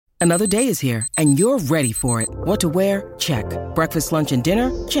Another day is here, and you're ready for it. What to wear? Check. Breakfast, lunch, and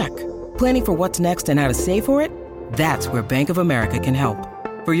dinner? Check. Planning for what's next and how to save for it? That's where Bank of America can help.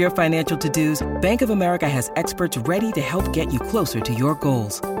 For your financial to-dos, Bank of America has experts ready to help get you closer to your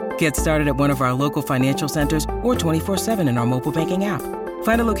goals. Get started at one of our local financial centers or 24/7 in our mobile banking app.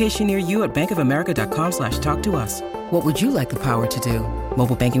 Find a location near you at bankofamerica.com/talktous. What would you like the power to do?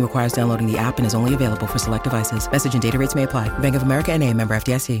 Mobile banking requires downloading the app and is only available for select devices. Message and data rates may apply. Bank of America N.A., member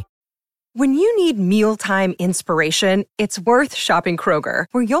FDIC. When you need mealtime inspiration, it's worth shopping Kroger,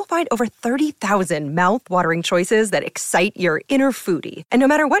 where you'll find over 30,000 mouth-watering choices that excite your inner foodie. And no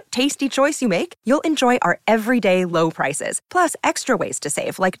matter what tasty choice you make, you'll enjoy our everyday low prices, plus extra ways to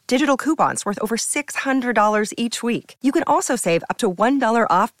save, like digital coupons worth over $600 each week. You can also save up to $1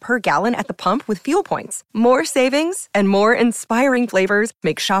 off per gallon at the pump with fuel points. More savings and more inspiring flavors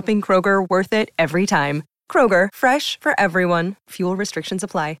make shopping Kroger worth it every time. Kroger, fresh for everyone. Fuel restrictions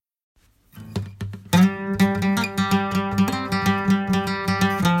apply.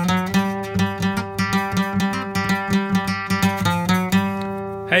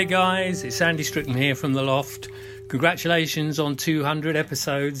 Hey guys, it's Andy Strickland here from The Loft. Congratulations on 200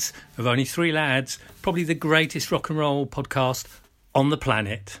 episodes of Only Three Lads, probably the greatest rock and roll podcast on the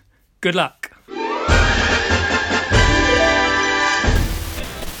planet. Good luck.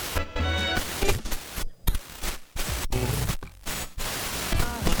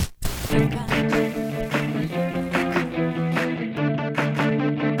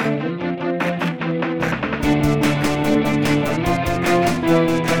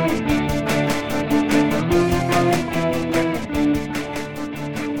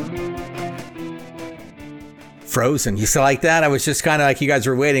 Frozen. You saw like that? I was just kind of like, you guys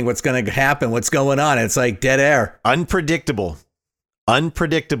were waiting. What's going to happen? What's going on? It's like dead air. Unpredictable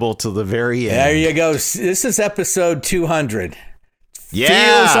to the very end. There you go. This is episode 200.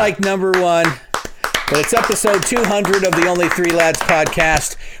 Yeah. Feels like number one, but it's episode 200 of the Only Three Lads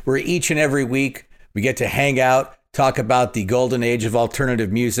podcast, where each and every week we get to hang out, talk about the golden age of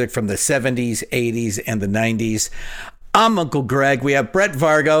alternative music from the 70s, 80s, and the 90s. I'm Uncle Greg. We have Brett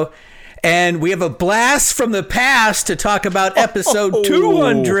Vargo. And we have a blast from the past to talk about episode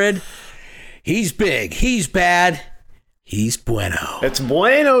 200. He's big. He's bad. He's bueno. It's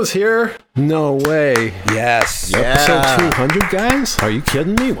Bueno's here. No way. Yes. Yeah. Episode 200, guys? Are you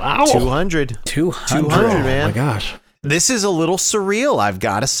kidding me? Wow. 200. 200, man. Oh, my gosh. This is a little surreal, I've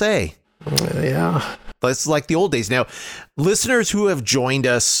got to say. Yeah. It's like the old days. Now, listeners who have joined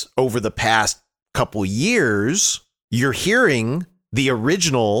us over the past couple years, you're hearing the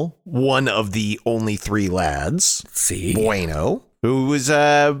original one of the Only Three Lads, Bueno, who was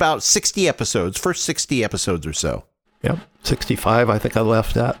about 60 episodes, first 60 episodes or so. Yep. 65, I think I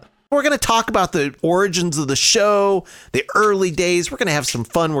left at. We're going to talk about the origins of the show, the early days. We're going to have some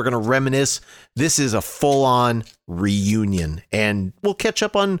fun. We're going to reminisce. This is a full-on reunion, and we'll catch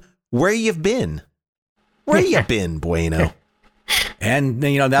up on where you've been. Where you been, Bueno? And,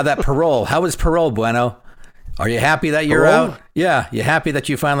 you know, now that parole, how was parole, Bueno? Are you happy that you're out? Yeah, you happy that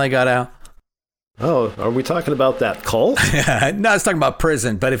you finally got out? Oh, are we talking about that cult? No, I was talking about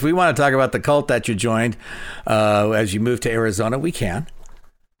prison. But if we want to talk about the cult that you joined as you moved to Arizona, we can.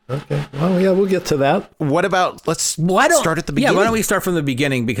 Okay. Well, yeah, we'll get to that. What about, let's start at the beginning. Yeah, why don't we start from the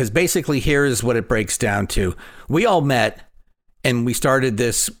beginning? Because basically here's what it breaks down to. We all met and we started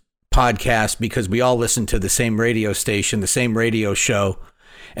this podcast because we all listened to the same radio station, the same radio show.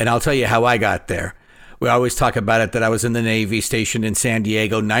 And I'll tell you how I got there. We always talk about it that I was in the Navy stationed in San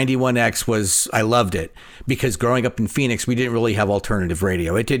Diego. 91X I loved it because growing up in Phoenix, we didn't really have alternative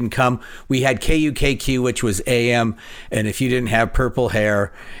radio. It didn't come. We had KUKQ, which was AM. And if you didn't have purple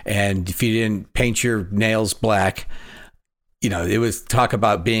hair and if you didn't paint your nails black, you know, it was talk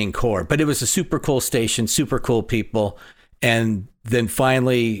about being core. But it was a super cool station, super cool people. And then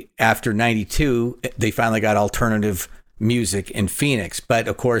finally, after 92, they finally got alternative music in Phoenix. But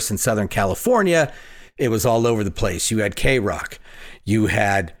of course, in Southern California, it was all over the place. You had K-Rock, you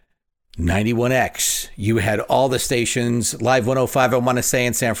had 91X, you had all the stations, Live 105, I want to say,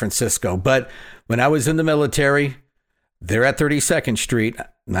 in San Francisco. But when I was in the military, there at 32nd Street,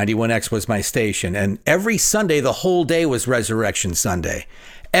 91X was my station. And every Sunday, the whole day was Resurrection Sunday.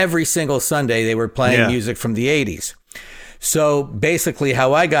 Every single Sunday, they were playing music from the 80s. So basically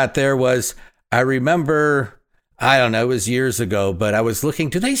how I got there was, I remember, I don't know, it was years ago, but I was looking,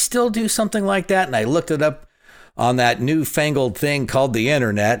 do they still do something like that? And I looked it up on that newfangled thing called the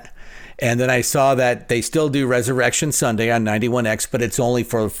internet. And then I saw that they still do Resurrection Sunday on 91X, but it's only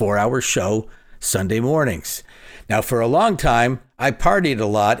for a 4-hour show Sunday mornings. Now, for a long time, I partied a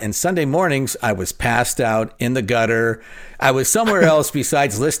lot, and Sunday mornings, I was passed out in the gutter. I was somewhere else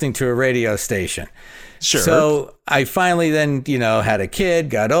besides listening to a radio station. Sure. So I finally then, had a kid,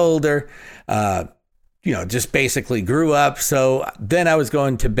 got older, just basically grew up. So then I was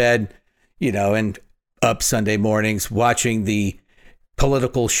going to bed, and up Sunday mornings watching the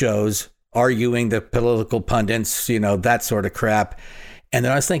political shows, arguing the political pundits, that sort of crap. And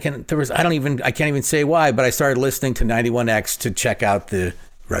then I was thinking I can't even say why, but I started listening to 91X to check out the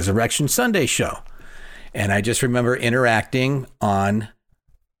Resurrection Sunday show. And I just remember interacting on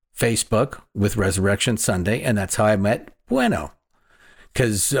Facebook with Resurrection Sunday, and that's how I met Bueno.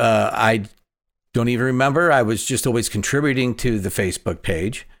 Because I don't even remember. I was just always contributing to the Facebook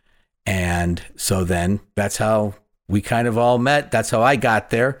page. And so then that's how we kind of all met. That's how I got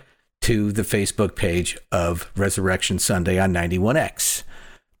there, to the Facebook page of Resurrection Sunday on 91X.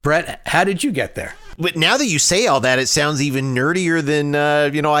 Brett, how did you get there? But now that you say all that, it sounds even nerdier than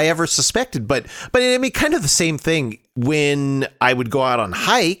I ever suspected. But I mean, kind of the same thing. When I would go out on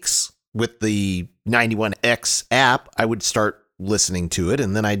hikes with the 91X app, I would start listening to it,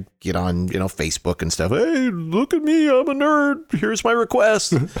 and then I'd get on Facebook and stuff. Hey, look at me, I'm a nerd. Here's my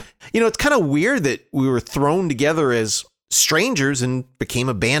request. It's kind of weird that we were thrown together as strangers and became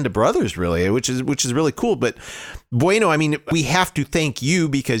a band of brothers, really, which is really cool. But Bueno, I mean, we have to thank you,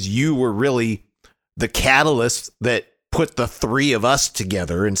 because you were really the catalyst that put the three of us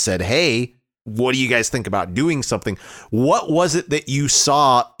together and said, hey, what do you guys think about doing something? What was it that you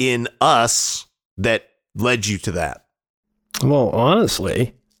saw in us that led you to that? Well,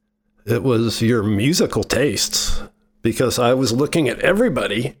 honestly, it was your musical tastes, because I was looking at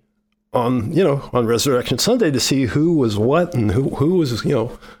everybody on Resurrection Sunday to see who was what and who was,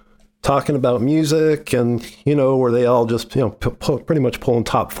 talking about music, and, were they all just, pretty much pulling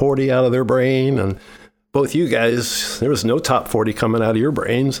top 40 out of their brain. And both you guys, there was no top 40 coming out of your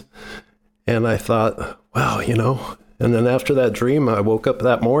brains. And I thought, wow, and then after that dream, I woke up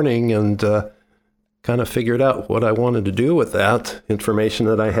that morning and kind of figured out what I wanted to do with that information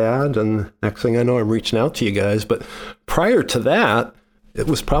that I had. And next thing I know, I'm reaching out to you guys. But prior to that, it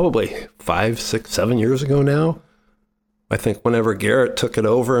was probably 5, 6, 7 years ago now. I think whenever Garrett took it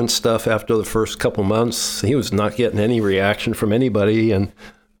over and stuff after the first couple months, he was not getting any reaction from anybody. And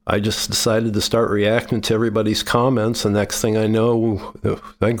I just decided to start reacting to everybody's comments. And next thing I know,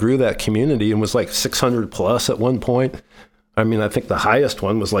 I grew that community and was like 600 plus at one point. I mean, I think the highest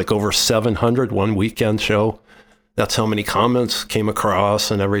one was like over 700 one weekend show. That's how many comments came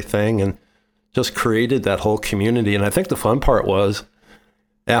across and everything, and just created that whole community. And I think the fun part was,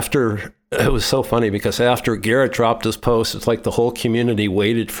 it was so funny because after Garrett dropped his post, it's like the whole community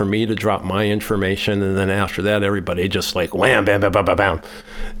waited for me to drop my information. And then after that, everybody just like wham, bam, bam, bam, bam, bam.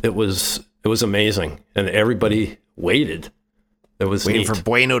 It was amazing. And everybody waited. It was waiting neat. For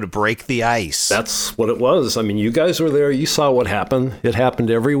Bueno to break the ice. That's what it was. I mean, you guys were there. You saw what happened. It happened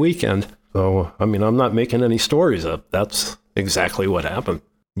every weekend. So, I mean, I'm not making any stories up. That's exactly what happened.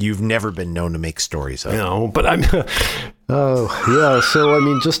 You've never been known to make stories up. But I'm... Oh, yeah. So, I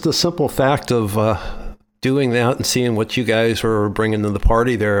mean, just the simple fact of doing that and seeing what you guys were bringing to the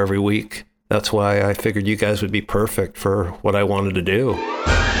party there every week, that's why I figured you guys would be perfect for what I wanted to do.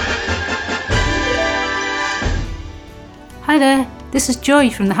 Hi there, this is Joy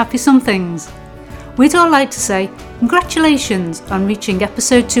from the Happy Somethings. We'd all like to say congratulations on reaching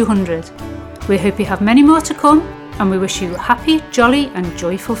episode 200. We hope you have many more to come, and we wish you a happy, jolly and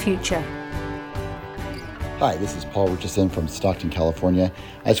joyful future. Hi, this is Paul Richardson from Stockton, California.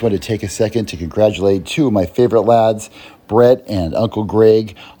 I just wanted to take a second to congratulate two of my favorite lads, Brett and Uncle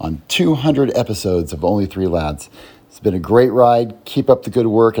Greg, on 200 episodes of Only Three Lads. It's been a great ride. Keep up the good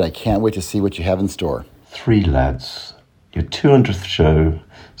work, and I can't wait to see what you have in store. Three Lads, your 200th show.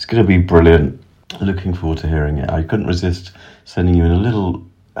 It's going to be brilliant. Looking forward to hearing it. I couldn't resist sending you a little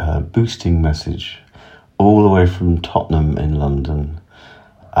boosting message all the way from Tottenham in London.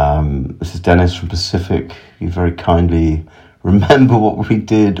 This is Dennis from Pacific. You very kindly remember what we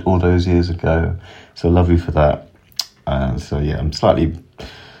did all those years ago. So love you for that. So yeah, I'm slightly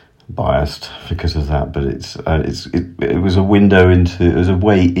biased because of that, but it was a window into, it was a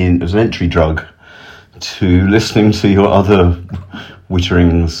way in, it was an entry drug to listening to your other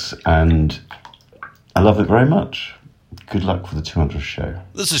witterings, and I love it very much. Good luck for the 200th show.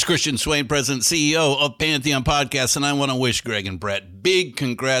 This is Christian Swain, President CEO of Pantheon Podcasts, and I want to wish Greg and Brett big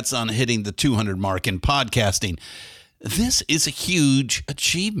congrats on hitting the 200 mark in podcasting. This is a huge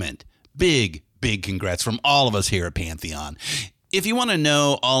achievement. Big congrats from all of us here at Pantheon. If you want to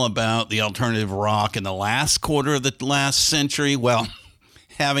know all about the alternative rock in the last quarter of the last century, well,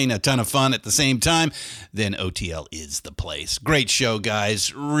 having a ton of fun at the same time, then OTL is the place. Great show,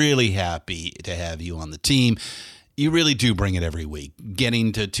 guys. Really happy to have you on the team. You really do bring it every week.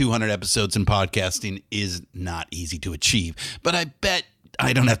 Getting to 200 episodes in podcasting is not easy to achieve, but I bet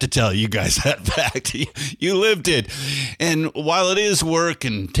I don't have to tell you guys that fact. You lived it. And while it is work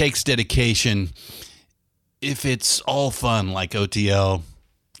and takes dedication, if it's all fun like OTL,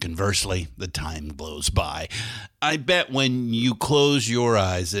 conversely, the time blows by. I bet when you close your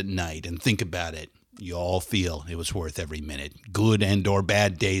eyes at night and think about it, you all feel it was worth every minute, good and or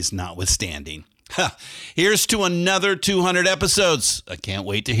bad days notwithstanding. Here's to another 200 episodes. I can't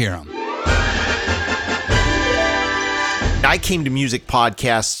wait to hear them. I came to music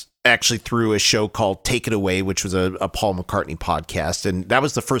podcasts actually through a show called Take It Away, which was a Paul McCartney podcast. And that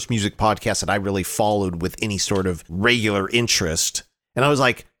was the first music podcast that I really followed with any sort of regular interest. And I was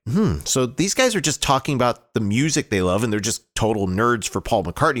like, so these guys are just talking about the music they love and they're just total nerds for Paul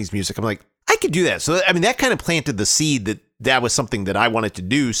McCartney's music. I'm like, I could do that. So, I mean, that kind of planted the seed that was something that I wanted to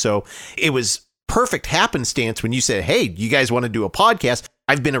do. So it was perfect happenstance when you said, hey, you guys want to do a podcast?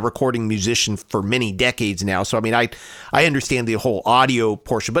 I've been a recording musician for many decades now. So, I mean, I understand the whole audio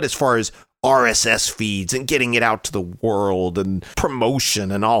portion, but as far as RSS feeds and getting it out to the world and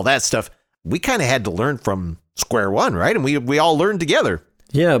promotion and all that stuff, we kind of had to learn from square one, right? And we all learned together.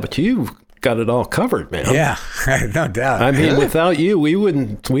 Yeah, but you got it all covered, man. Yeah, no doubt. I mean, without you, we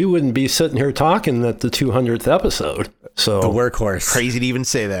wouldn't be sitting here talking at the 200th episode. So the workhorse. Crazy to even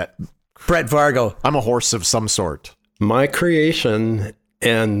say that. Brett Vargo. I'm a horse of some sort. My creation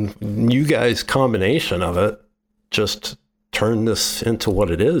and you guys' combination of it just turned this into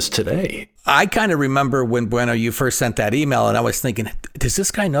what it is today. I kind of remember when, Bueno, you first sent that email, and I was thinking, does this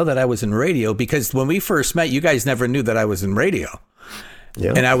guy know that I was in radio? Because when we first met, you guys never knew that I was in radio.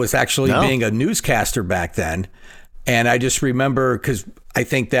 Yeah. And I was actually being a newscaster back then. And I just remember, because I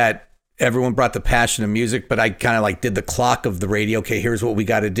think that everyone brought the passion of music, but I kind of like did the clock of the radio. Okay, here's what we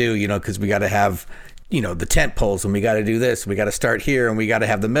got to do, because we got to have, the tent poles, and we got to do this. We got to start here, and we got to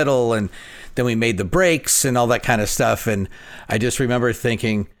have the middle. And then we made the breaks and all that kind of stuff. And I just remember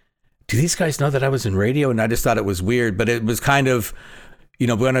thinking, do these guys know that I was in radio? And I just thought it was weird, but it was kind of,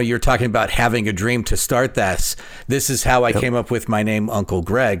 Bueno, you're talking about having a dream to start this. This is how I came up with my name, Uncle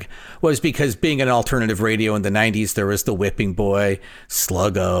Greg, was because being an alternative radio in the 90s, there was the Whipping Boy,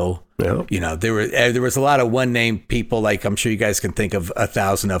 Sluggo. Yep. There was a lot of one-name people, like I'm sure you guys can think of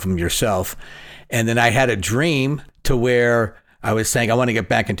 1,000 of them yourself. And then I had a dream to where I was saying, I want to get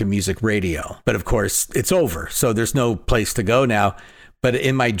back into music radio. But of course, it's over. So there's no place to go now. But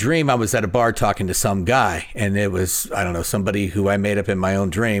in my dream, I was at a bar talking to some guy, and it was, I don't know, somebody who I made up in my own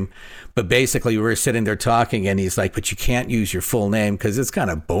dream. But basically, we were sitting there talking, and he's like, but you can't use your full name because it's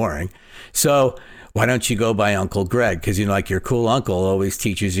kind of boring. So why don't you go by Uncle Greg? Because, like your cool uncle always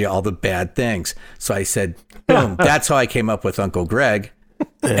teaches you all the bad things. So I said, boom, that's how I came up with Uncle Greg.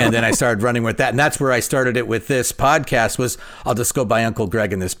 And then I started running with that. And that's where I started it with this podcast was I'll just go by Uncle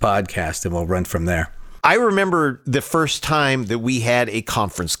Greg in this podcast, and we'll run from there. I remember the first time that we had a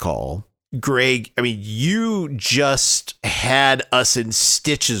conference call, Greg, I mean, you just had us in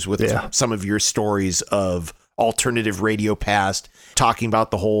stitches with some of your stories of alternative radio past, talking about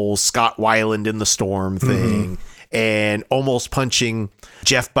the whole Scott Weiland in the Storm thing, and almost punching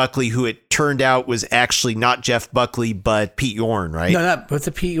Jeff Buckley, who it turned out was actually not Jeff Buckley, but Pete Yorn, right? No, what's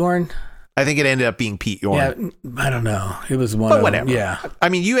the Pete Yorn? I think it ended up being Pete Yorn. Yeah, I don't know. It was one but whatever. Them. Yeah. I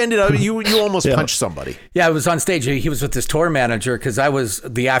mean, you ended up, you almost punched somebody. Yeah, I was on stage. He was with his tour manager because I was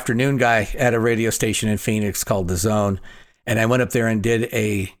the afternoon guy at a radio station in Phoenix called The Zone. And I went up there and did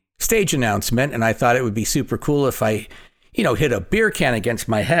a stage announcement. And I thought it would be super cool if I, hit a beer can against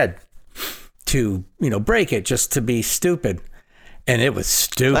my head to, break it just to be stupid. And it was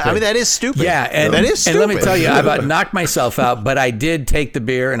stupid. I mean, that is stupid. Yeah. And, that is stupid. And let me tell you, I about knocked myself out, but I did take the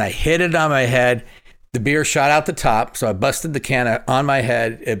beer and I hit it on my head. The beer shot out the top. So I busted the can on my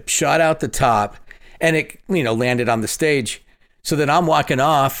head. It shot out the top and it, landed on the stage. So then I'm walking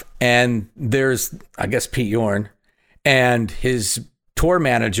off and there's, I guess, Pete Yorn and his tour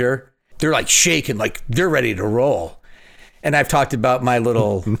manager. They're like shaking, like they're ready to roll. And I've talked about my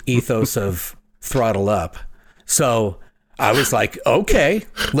little ethos of throttle up. So I was like, okay,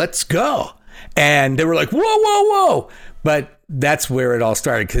 let's go. And they were like, whoa, whoa, whoa. But that's where it all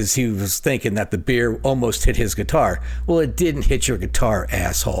started because he was thinking that the beer almost hit his guitar. Well, it didn't hit your guitar,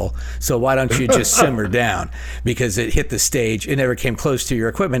 asshole. So why don't you just simmer down? Because it hit the stage. It never came close to your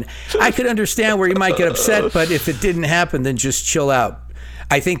equipment. I could understand where you might get upset, but if it didn't happen, then just chill out.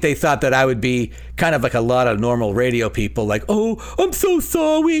 I think they thought that I would be kind of like a lot of normal radio people, like, oh, I'm so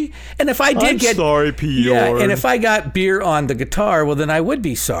sorry. And if I did sorry, Bjorn. Yeah, and if I got beer on the guitar, well, then I would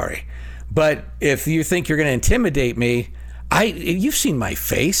be sorry. But if you think you're going to intimidate me, you've seen my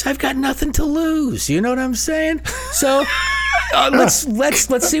face. I've got nothing to lose. You know what I'm saying? So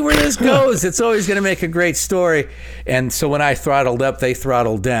let's see where this goes. It's always going to make a great story. And so when I throttled up, they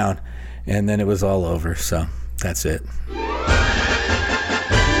throttled down, and then it was all over. So that's it.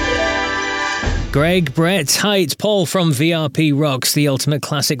 Greg, Brett, hi, it's Paul from VRP Rocks, the ultimate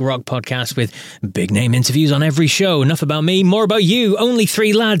classic rock podcast with big name interviews on every show. Enough about me, more about you. Only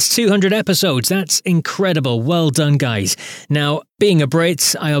 3 Lads, 200 episodes. That's incredible. Well done, guys. Now, being a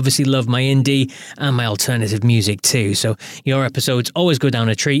Brit, I obviously love my indie and my alternative music too. So your episodes always go down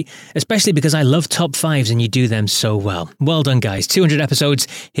a treat, especially because I love top 5s and you do them so well. Well done, guys. 200 episodes.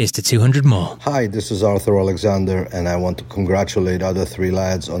 Here's to 200 more. Hi, this is Arthur Alexander, and I want to congratulate other 3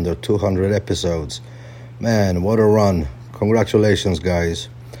 Lads on their 200 episodes. Man, what a run. Congratulations, guys.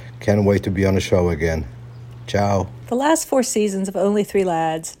 Can't wait to be on the show again. Ciao. The last 4 seasons of Only 3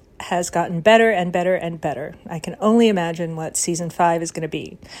 Lads has gotten better and better and better. I can only imagine what season 5 is going to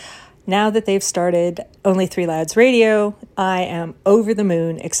be. Now that they've started Only 3 Lads Radio, I am over the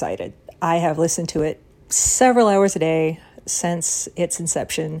moon excited. I have listened to it several hours a day since its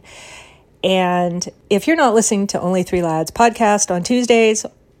inception. And if you're not listening to Only 3 Lads podcast on Tuesdays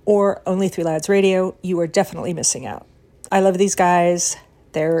or Only 3 Lads Radio, you are definitely missing out. I love these guys.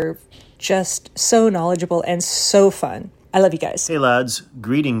 They're just so knowledgeable and so fun. I love you guys. Hey lads,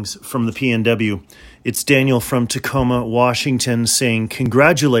 greetings from the PNW. It's Daniel from Tacoma, Washington, saying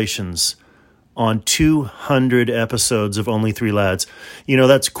congratulations on 200 episodes of Only 3 Lads. You know,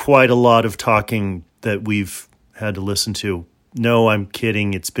 that's quite a lot of talking that we've had to listen to. No, I'm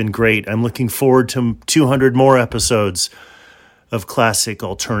kidding. It's been great. I'm looking forward to 200 more episodes of classic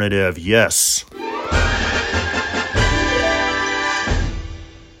alternative. Yes.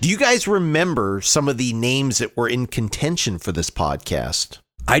 Do you guys remember some of the names that were in contention for this podcast?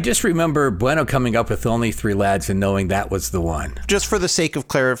 I just remember Bueno coming up with Only 3 Lads and knowing that was the one. Just for the sake of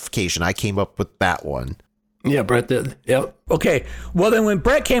clarification, I came up with that one. Yeah, Brett did. Yep. Okay. Well, then when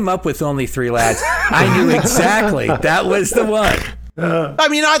Brett came up with Only 3 Lads, I knew exactly that was the one. I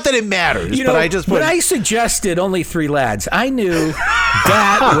mean, not that it matters, you know, but I just... When I suggested Only 3 Lads, I knew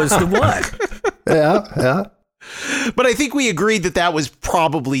that was the one. Yeah. But I think we agreed that was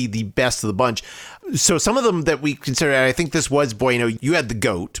probably the best of the bunch. So some of them that we consider, I think this was Bueno. You had the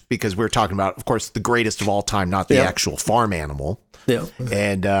goat, because we were talking about, of course, the greatest of all time, not the actual farm animal. Yeah.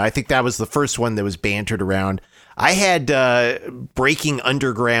 And I think that was the first one that was bantered around. I had Breaking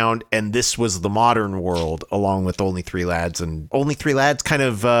Underground, and This Was the Modern World, along with Only 3 Lads. And Only 3 Lads kind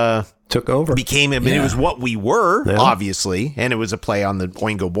of... took over. Became, I mean, it was what we were, obviously. And it was a play on the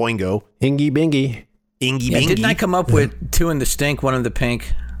Oingo Boingo. Ingy Bingy. Ingy Bingy. Didn't I come up with 2 in the stink, 1 in the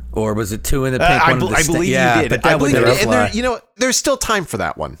pink? Or was it 2 in the pink, 1 in the stink? I believe you did. But that was and you know, there's still time for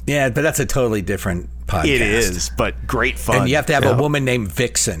that one. Yeah, but that's a totally different podcast. It is, but great fun. And you have to have a woman named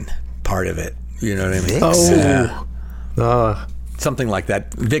Vixen part of it. You know what I mean? Oh. Something like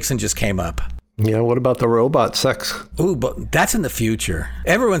that. Vixen just came up. Yeah, what about the robot sex? Ooh, but that's in the future.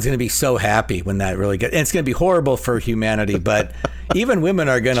 Everyone's going to be so happy when that really gets... And it's going to be horrible for humanity, but even women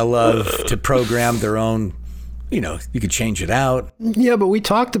are going to love to program their own... You know, you could change it out. Yeah, but we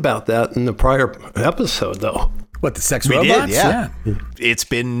talked about that in the prior episode, though. What, the sex robots? Did, yeah. It's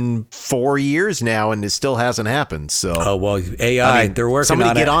been 4 years now, and it still hasn't happened. So, oh well, AI, they're working on it.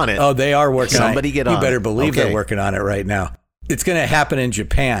 Somebody get on it. Oh, they are working on it. Somebody get on it. You better believe they're working on it right now. It's going to happen in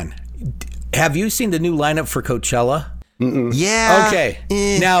Japan. Have you seen the new lineup for Coachella? Mm-mm. Yeah.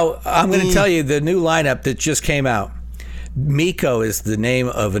 Okay. Now, I'm going to tell you the new lineup that just came out. Miko is the name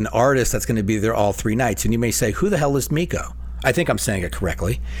of an artist that's going to be there all 3 nights. And you may say, who the hell is Miko? I think I'm saying it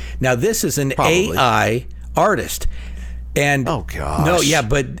correctly. Now, this is an AI artist. And oh, gosh. No, yeah,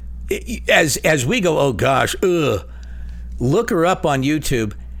 but as we go, oh, gosh, look her up on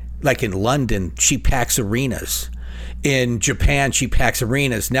YouTube. Like in London, she packs arenas. In Japan, she packs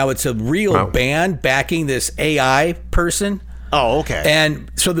arenas. Now, it's a real band backing this AI person. Oh, okay.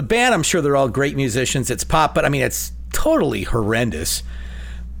 And so the band, I'm sure they're all great musicians. It's pop, but I mean, it's totally horrendous,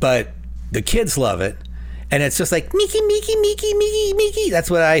 but the kids love it, and it's just like Mickey, Mickey, Mickey, Mickey, Mickey.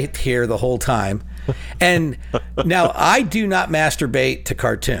 That's what I hear the whole time. And now I do not masturbate to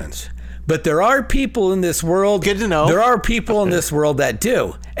cartoons, but there are people in this world. Good to know. There are people in this world that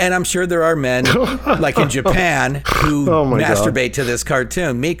do, and I'm sure there are men like in Japan who masturbate to this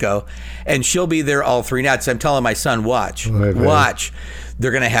cartoon, Miko, and she'll be there all 3 nights. I'm telling my son, watch. They're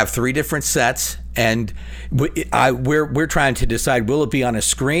going to have 3 different sets, and we're trying to decide, will it be on a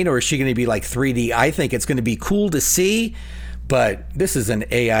screen or is she going to be like 3D? I think it's going to be cool to see, but this is an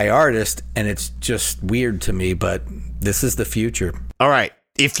AI artist, and it's just weird to me, but this is the future. All right.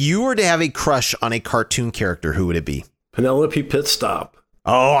 If you were to have a crush on a cartoon character, who would it be? Penelope Pitstop.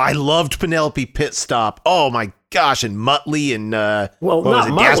 Oh, I loved Penelope Pitstop. Oh, my gosh. And Muttley and, well, not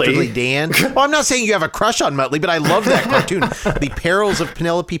Muttley. Dastardly Dan. Well, I'm not saying you have a crush on Muttley, but I love that cartoon. The Perils of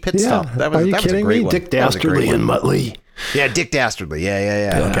Penelope Pitstop. Yeah. Are you kidding me? One. Dick Dastardly and Muttley. Yeah, Dick Dastardly.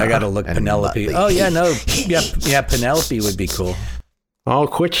 Yeah. Look, I got to look Penelope. Muttley. Oh, yeah, no. Yeah, Penelope would be cool. I'll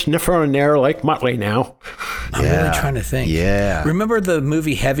quit sniffing there like Muttley now. I'm really trying to think. Yeah. Remember the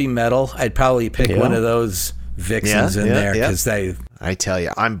movie Heavy Metal? I'd probably pick one of those vixens in there because they... I tell you,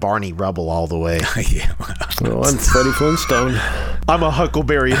 I'm Barney Rubble all the way. Well, I'm Freddie Flintstone. I'm a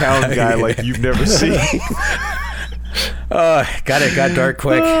Huckleberry Hound guy like you've never seen. Got dark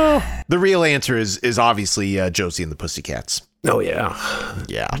quick. The real answer is obviously Josie and the Pussycats. Oh, yeah.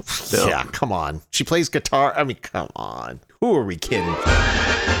 Yeah, come on. She plays guitar. I mean, come on. Who are we kidding?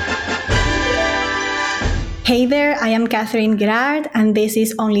 Hey there, I am Catherine Gerard, and this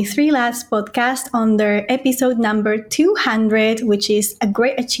is Only 3 Lads podcast under episode number 200, which is a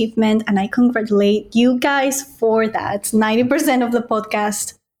great achievement, and I congratulate you guys for that. 90% of the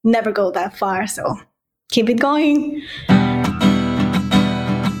podcast never go that far, so keep it going.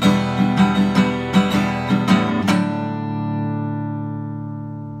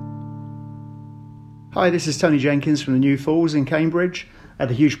 Hi, this is Tony Jenkins from the New Falls in Cambridge. I had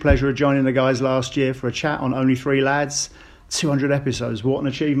the huge pleasure of joining the guys last year for a chat on Only 3 Lads. 200 episodes. What an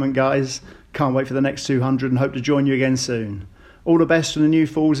achievement, guys. Can't wait for the next 200 and hope to join you again soon. All the best from the New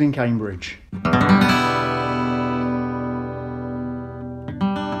Falls in Cambridge.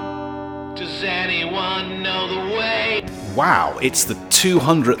 Does anyone know the way? Wow, it's the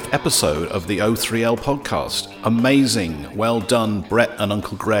 200th episode of the O3L podcast. Amazing. Well done, Brett and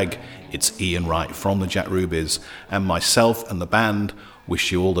Uncle Greg. It's Ian Wright from the Jack Rubies, and myself and the band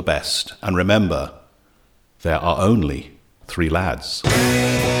wish you all the best. And remember, there are only 3 lads.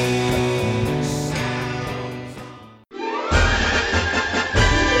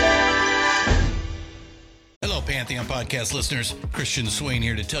 Hello, Pantheon Podcast listeners. Christian Swain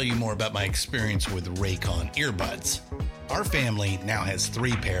here to tell you more about my experience with Raycon earbuds. Our family now has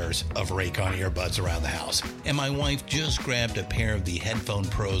 3 pairs of Raycon earbuds around the house, and my wife just grabbed a pair of the Headphone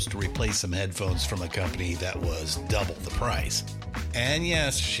Pros to replace some headphones from a company that was double the price. And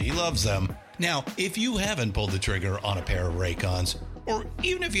yes, she loves them. Now, if you haven't pulled the trigger on a pair of Raycons, or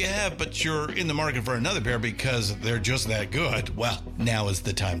even if you have but you're in the market for another pair because they're just that good, well, now is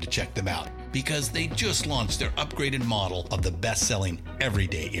the time to check them out, because they just launched their upgraded model of the best-selling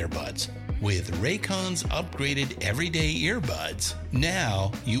everyday earbuds. With Raycon's upgraded everyday earbuds,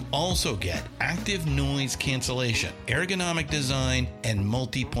 now you also get active noise cancellation, ergonomic design, and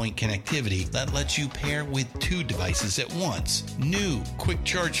multi-point connectivity that lets you pair with 2 devices at once. New quick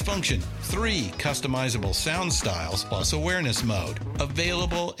charge function, 3 customizable sound styles, plus awareness mode.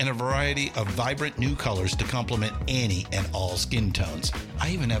 Available in a variety of vibrant new colors to complement any and all skin tones.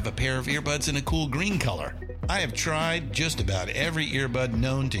 I even have a pair of earbuds in a cool green color. I have tried just about every earbud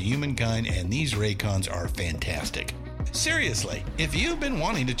known to humankind, and these Raycons are fantastic. Seriously, if you've been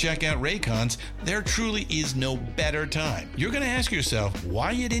wanting to check out Raycons, there truly is no better time. You're going to ask yourself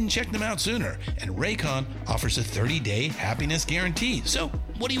why you didn't check them out sooner, and Raycon offers a 30-day happiness guarantee. So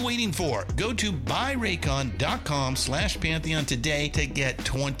what are you waiting for? Go to buyraycon.com/Pantheon today to get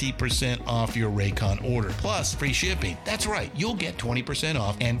 20% off your Raycon order, plus free shipping. That's right, you'll get 20%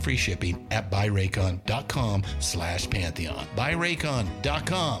 off and free shipping at buyraycon.com/Pantheon.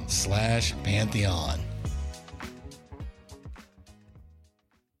 buyraycon.com/Pantheon.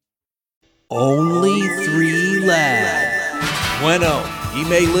 Only 3 lads. Bueno, he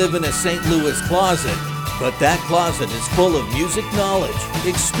may live in a St. Louis closet, but that closet is full of music knowledge,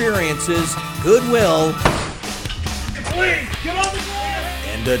 experiences, goodwill,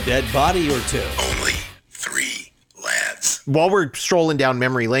 and a dead body or 2. Only 3 lads. While we're strolling down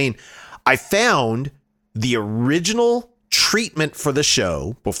memory lane, I found the original treatment for the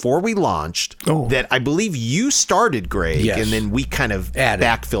show before we launched that I believe you started, Greg, and then we kind of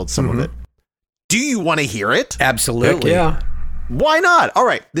backfilled some of it. Do you want to hear it? Absolutely. Heck yeah. Why not? All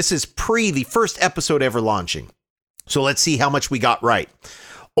right. This is the first episode ever launching. So let's see how much we got right.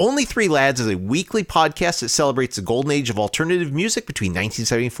 Only 3 Lads is a weekly podcast that celebrates the golden age of alternative music between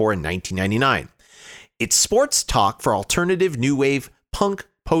 1974 and 1999. It's sports talk for alternative, new wave, punk,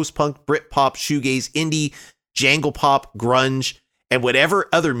 post-punk, Britpop, shoegaze, indie, jangle pop, grunge, and whatever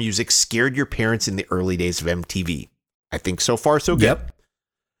other music scared your parents in the early days of MTV. I think so far so good. Yep.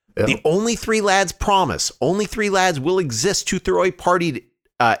 Yep. The Only Three Lads promise. Only Three Lads will exist to throw a party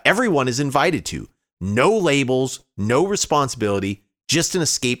everyone is invited to. No labels, no responsibility, just an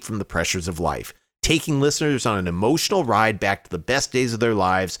escape from the pressures of life. Taking listeners on an emotional ride back to the best days of their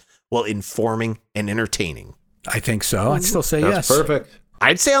lives while informing and entertaining. I think so. I'd still say That's yes. perfect.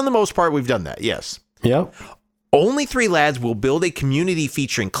 I'd say on the most part, we've done that. Yes. Yep. Only Three Lads will build a community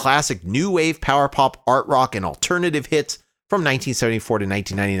featuring classic new wave, power pop, art rock, and alternative hits from 1974 to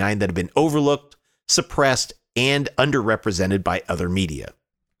 1999 that have been overlooked, suppressed, and underrepresented by other media.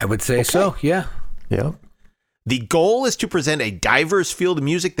 I would say so. Yeah. Yep. The goal is to present a diverse field of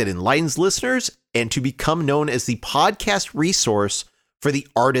music that enlightens listeners and to become known as the podcast resource for the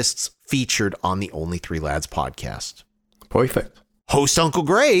artists featured on the Only Three Lads podcast. Perfect. Host Uncle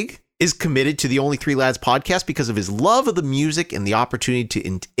Greg is committed to the Only Three Lads podcast because of his love of the music and the opportunity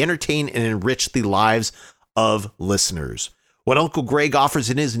to entertain and enrich the lives of listeners. What Uncle Greg offers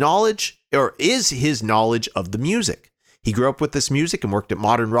in his knowledge, or is his knowledge of the music. He grew up with this music and worked at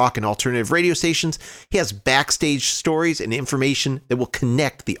modern rock and alternative radio stations. He has backstage stories and information that will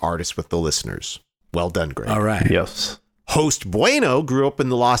connect the artist with the listeners. Well done, Greg. All right. Yes. Host Bueno grew up in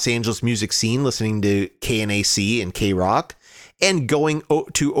the Los Angeles music scene, listening to KNAC and K-Rock, and going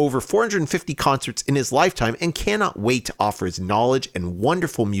to over 450 concerts in his lifetime, and cannot wait to offer his knowledge and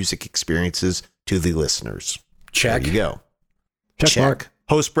wonderful music experiences to the listeners. Check. There you go. Check mark.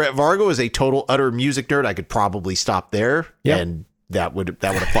 Host Brett Vargo is a total utter music nerd. I could probably stop there, and that would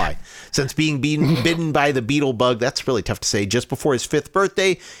apply. Since being bitten by the Beatle bug, that's really tough to say. Just before his 5th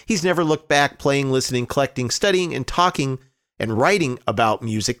birthday, he's never looked back, playing, listening, collecting, studying, and talking and writing about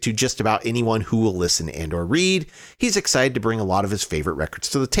music to just about anyone who will listen and or read. He's excited to bring a lot of his favorite records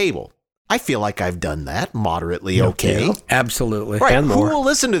to the table. I feel like I've done that moderately okay. Yeah, absolutely. Right. And Who more. will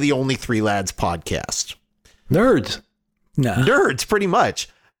listen to the Only Three Lads podcast? Nerds. No. Nerds, pretty much.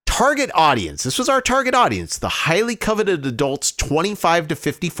 Target audience. This was our target audience. The highly coveted adults 25 to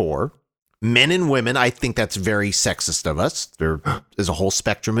 54. Men and women. I think that's very sexist of us. There is a whole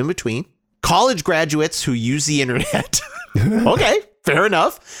spectrum in between. College graduates who use the internet. Okay, fair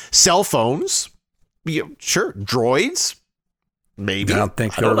enough. Cell phones. Yeah, sure. Droids. Maybe. I don't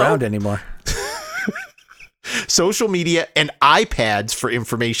think they're around anymore. Social media and iPads for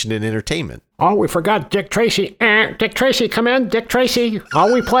information and entertainment. Oh, we forgot Dick Tracy. Dick Tracy, come in. Dick Tracy.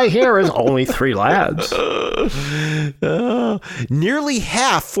 All we play here is Only Three Lads. Nearly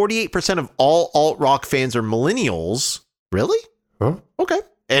half, 48% of all alt-rock fans are millennials. Really? Huh? Okay.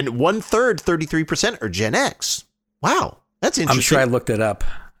 And 1/3, 33% are Gen X. Wow. That's interesting. I'm sure I looked it up.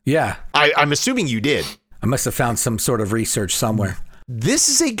 Yeah. I'm assuming you did. I must have found some sort of research somewhere. This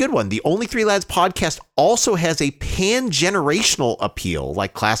is a good one. The Only Three Lads podcast also has a pan-generational appeal,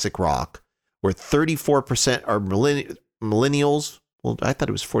 like classic rock, where 34% are millennials. Well, I thought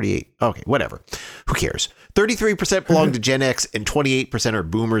it was 48. Okay, whatever. Who cares? 33% belong to Gen X and 28% are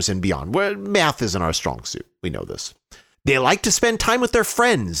boomers and beyond. Well, math isn't our strong suit. We know this. They like to spend time with their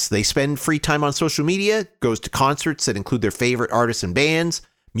friends. They spend free time on social media, goes to concerts that include their favorite artists and bands.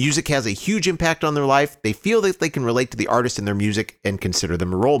 Music has a huge impact on their life. They feel that they can relate to the artist in their music and consider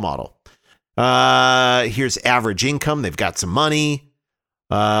them a role model. Here's average income. They've got some money.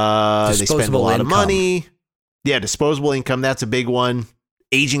 They spend a lot of money. Yeah, disposable income. That's a big one.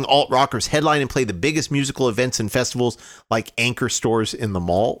 Aging alt rockers headline and play the biggest musical events and festivals like anchor stores in the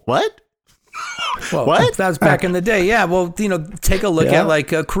mall. What? Well, what? That was back in the day. Yeah. Well, take a look at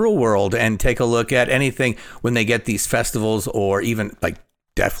like Cruel World and take a look at anything when they get these festivals or even like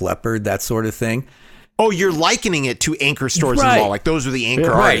Def Leppard, that sort of thing. Oh, you're likening it to anchor stores in the mall. Like those are the anchor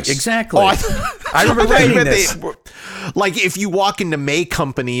artists. Right, exactly. Oh, I remember writing this. Like if you walk into May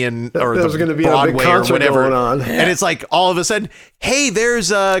Company or there's going to be Broadway a big concert or whatever, going on. And it's like all of a sudden, hey,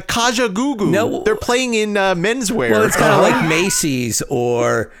 there's Kaja Gugu. No. They're playing in menswear. Well, it's kind of like Macy's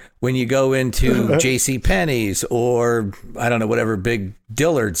or when you go into JCPenney's or I don't know, whatever big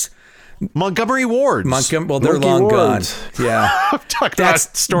Dillard's. Montgomery Ward's. Well, they're long gone. Yeah. I'm talking about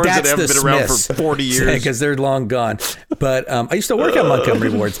stores that haven't been around for 40 years. Because they're long gone. But I used to work at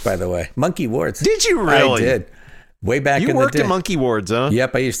Montgomery Ward's, by the way. Monkey Ward's. Did you really? I did. Way back in the day. You worked at Monkey Ward's, huh?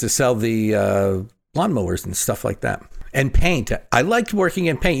 Yep. I used to sell the lawnmowers and stuff like that. And paint. I liked working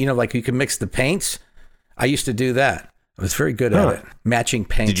in paint. Like you can mix the paints. I used to do that. I was very good at it. Matching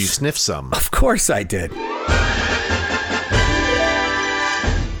paints. Did you sniff some? Of course I did.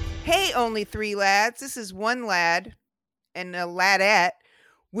 Hey, Only Three Lads. This is one lad and a ladette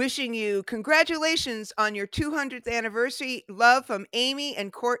wishing you congratulations on your 200th anniversary. Love from Amy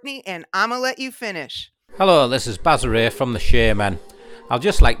and Courtney, and I'ma let you finish. Hello, this is Bazaré from the Shaman. I'd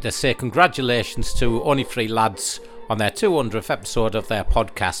just like to say congratulations to Only Three Lads on their 200th episode of their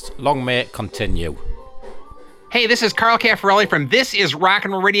podcast. Long may it continue. Hey, this is Carl Caffarelli from This Is Rock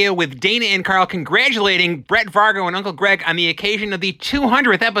and Roll Radio with Dana and Carl congratulating Brett Vargo and Uncle Greg on the occasion of the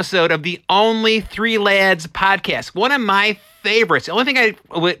 200th episode of the Only Three Lads podcast. One of my favorites. The only thing I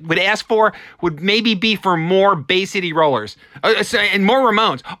would ask for would maybe be for more Bay City Rollers and more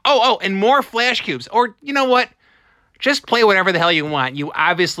Ramones. And more Flash Cubes. Or, you know what? Just play whatever the hell you want. You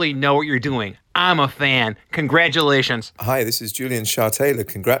obviously know what you're doing. I'm a fan. Congratulations. Hi, this is Julian Shaw-Taylor.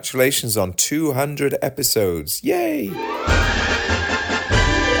 Congratulations on 200 episodes. Yay!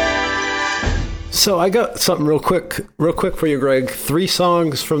 So I got something real quick for you, Greg. 3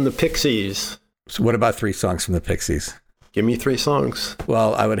 songs from the Pixies. So what about 3 songs from the Pixies? Give me 3 songs.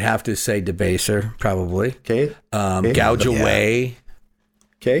 Well, I would have to say Debaser, probably. Okay. Gouge Away.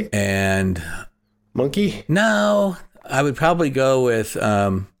 Okay. And Monkey? No, I would probably go with,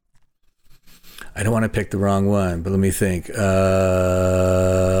 I don't want to pick the wrong one, but let me think.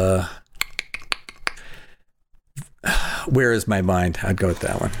 Where Is My Mind? I'd go with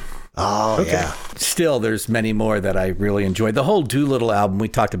that one. Oh, okay. Yeah. Still, there's many more that I really enjoyed. The whole Doolittle album, we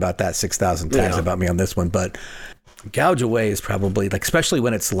talked about that 6,000 times about me on this one, but Gouge Away is probably, like, especially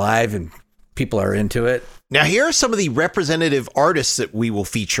when it's live and people are into it. Now, here are some of the representative artists that we will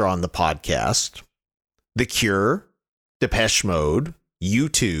feature on the podcast. The Cure, Depeche Mode,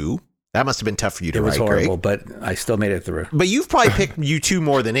 U2. That must have been tough for you to write, It was horrible, Greg. but I still made it through. But you've probably picked U2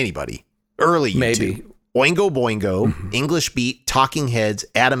 more than anybody. Early U2. Maybe. Oingo Boingo, English Beat, Talking Heads,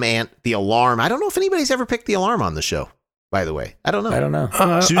 Adam Ant, The Alarm. I don't know if anybody's ever picked The Alarm on the show, by the way. I don't know.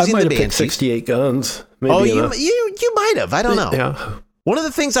 I might have picked 68 Guns. Maybe you might have. I don't know. Yeah. One of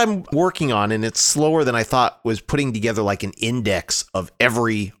the things I'm working on, and it's slower than I thought, was putting together like an index of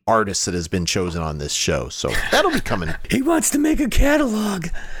every artist that has been chosen on this show. So that'll be coming. He wants to make a catalog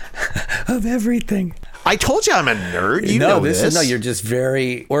of everything. I told you I'm a nerd. You know this. No, you're just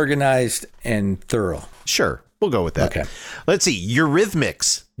very organized and thorough. Sure. We'll go with that. Okay. Let's see.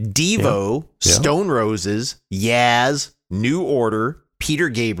 Eurythmics, Devo, Stone Roses, Yaz, New Order, Peter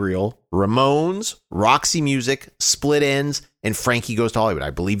Gabriel, Ramones, Roxy Music, Split Enz, and Frankie Goes to Hollywood. I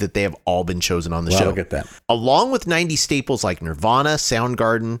believe that they have all been chosen on the show. Look at that. Along with 90s staples like Nirvana,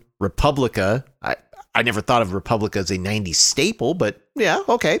 Soundgarden, Republica. I never thought of Republica as a 90s staple, but yeah,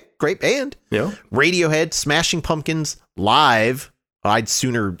 okay. Great band. Yeah. Radiohead, Smashing Pumpkins, Live. I'd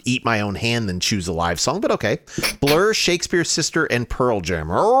sooner eat my own hand than choose a live song, but okay. Blur, Shakespeare Sister, and Pearl Jam.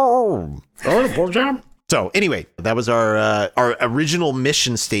 Pearl Jam? So anyway, that was our original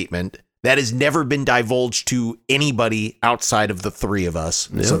mission statement that has never been divulged to anybody outside of the 3 of us.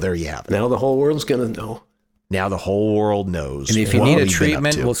 Yeah. So there you have it. Now the whole world's going to know. Now the whole world knows. And if you need a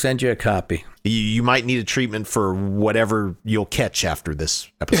treatment, we'll send you a copy. You might need a treatment for whatever you'll catch after this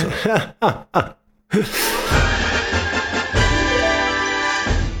episode.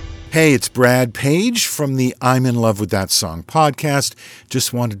 Hey, it's Brad Page from the I'm in Love with That Song podcast.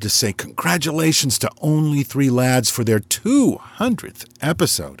 Just wanted to say congratulations to Only Three Lads for their 200th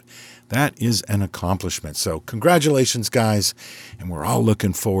episode. That is an accomplishment. So congratulations, guys. And we're all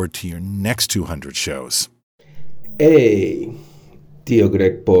looking forward to your next 200 shows. Hey, tío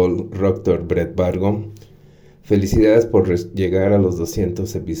Greg Paul, Dr. Brett Vargo. Felicidades por llegar a los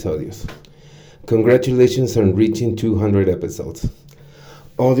 200 episodios. Congratulations on reaching 200 episodes.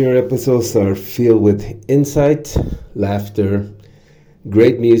 All your episodes are filled with insight, laughter,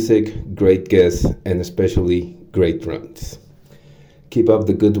 great music, great guests, and especially great runs. Keep up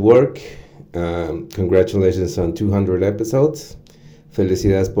the good work. Congratulations on 200 episodes.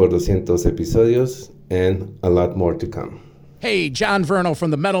 Felicidades por 200 episodios, and a lot more to come. Hey, John Vernal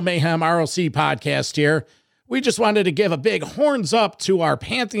from the Metal Mayhem ROC podcast here. We just wanted to give a big horns up to our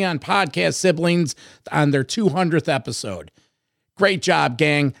Pantheon podcast siblings on their 200th episode. Great job,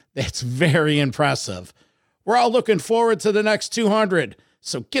 gang. That's very impressive. We're all looking forward to the next 200,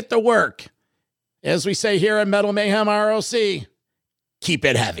 so get to work. As we say here at Metal Mayhem ROC, keep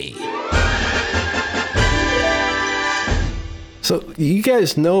it heavy. So you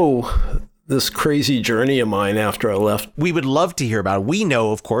guys know this crazy journey of mine after I left. We would love to hear about it. We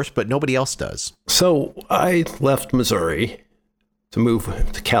know, of course, but nobody else does. So I left Missouri to move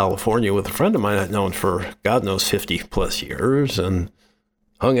to California with a friend of mine I'd known for, God knows, 50 plus years, and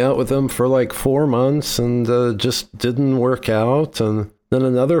hung out with him for like 4 months, and just didn't work out. And then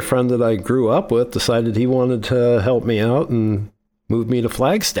another friend that I grew up with decided he wanted to help me out and moved me to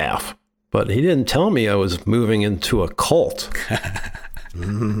Flagstaff. But he didn't tell me I was moving into a cult.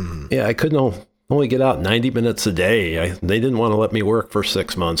 Yeah, I couldn't only get out 90 minutes a day. They didn't want to let me work for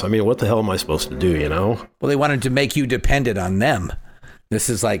 6 months. I mean, what the hell am I supposed to do, you know? Well, they wanted to make you dependent on them. This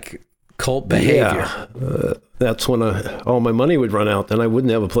is like Cult behavior. Yeah, that's when all my money would run out. Then I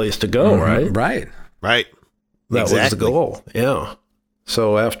wouldn't have a place to go, right? Right. That was the goal. Yeah.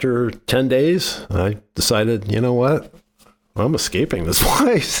 So after 10 days, I decided, you know what? I'm escaping this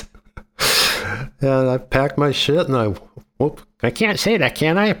place. And I packed my shit and I can't say that,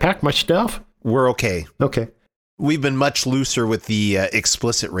 can I? I packed my stuff. We're okay. Okay. We've been much looser with the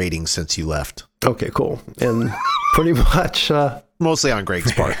explicit ratings since you left. Okay, cool. And pretty much... mostly on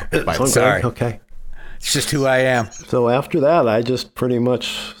Greg's part. Sorry. Okay. It's just who I am. So after that, I just pretty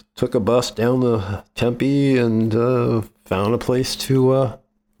much took a bus down to Tempe and found a place to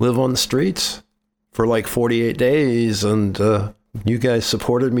live on the streets for like 48 days. And you guys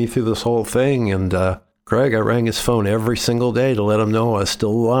supported me through this whole thing. And Greg, I rang his phone every single day to let him know I was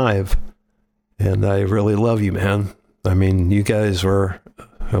still alive. And I really love you, man. I mean, you guys were...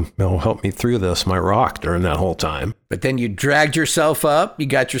 help me through this, my rock during that whole time. But then you dragged yourself up. You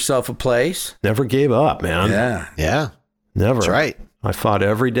got yourself a place. Never gave up, man. Yeah. Never. That's right. I fought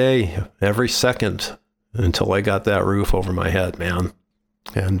every day, every second until I got that roof over my head, man.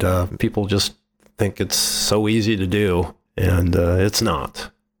 And people just think it's so easy to do, and it's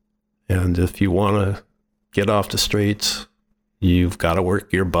not. And if you want to get off the streets, you've got to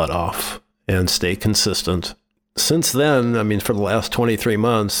work your butt off and stay consistent. Since then, I mean, for the last 23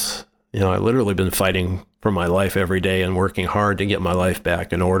 months, I've literally been fighting for my life every day and working hard to get my life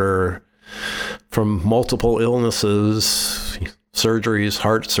back in order from multiple illnesses, surgeries,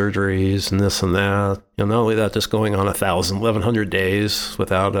 heart surgeries, and this and that. Not only that, just going on 1,100 days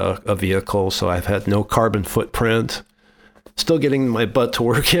without a vehicle. So I've had no carbon footprint. Still getting my butt to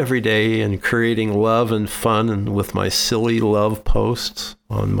work every day and creating love and fun and with my silly love posts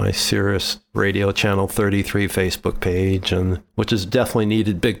on my Sirius Radio Channel 33 Facebook page, and which is definitely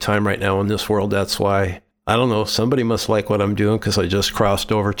needed big time right now in this world. That's why, I don't know, somebody must like what I'm doing because I just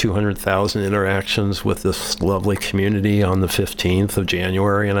crossed over 200,000 interactions with this lovely community on the 15th of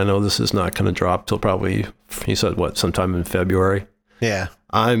January. And I know this is not going to drop till probably, he said, sometime in February. Yeah.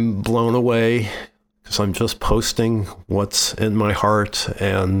 I'm blown away. So I'm just posting what's in my heart,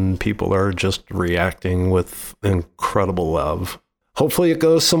 and people are just reacting with incredible love. Hopefully it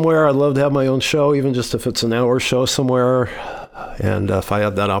goes somewhere. I'd love to have my own show, even just if it's an hour show somewhere. And if I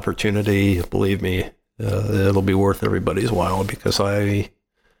have that opportunity, believe me, it'll be worth everybody's while, because I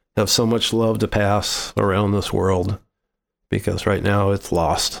have so much love to pass around this world, because right now it's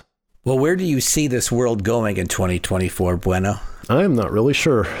lost. Well, where do you see this world going in 2024, Bueno? I'm not really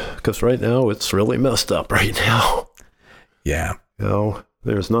sure, because right now it's really messed up right now. Yeah.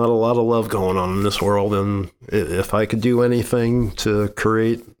 There's not a lot of love going on in this world, and if I could do anything to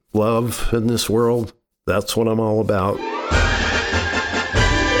create love in this world, that's what I'm all about.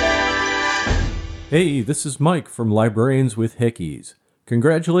 Hey, this is Mike from Librarians with Hickeys.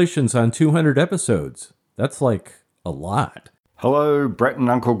 Congratulations on 200 episodes. That's like a lot. Hello, Brett and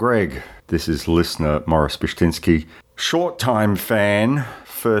Uncle Greg. This is listener Morris Bishtinsky. Short-time fan,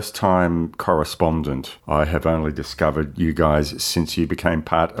 first-time correspondent. I have only discovered you guys since you became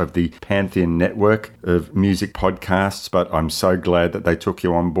part of the Pantheon network of music podcasts, but I'm so glad that they took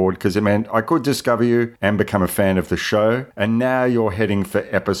you on board, because it meant I could discover you and become a fan of the show. And now you're heading for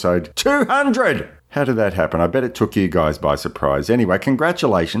episode 200! How did that happen? I bet it took you guys by surprise. Anyway,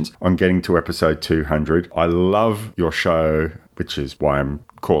 congratulations on getting to episode 200. I love your show, which is why I'm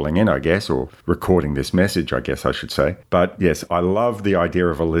calling in, I guess, or recording this message, I guess I should say. But yes, I love the idea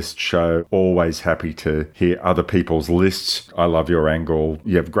of a list show. Always happy to hear other people's lists. I love your angle.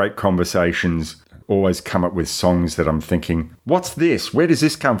 You have great conversations. Always come up with songs that I'm thinking, what's this? Where does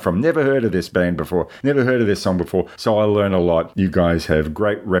this come from? Never heard of this band before. Never heard of this song before. So I learn a lot. You guys have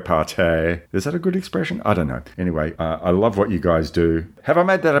great repartee. Is that a good expression? I don't know. Anyway, I love what you guys do. Have I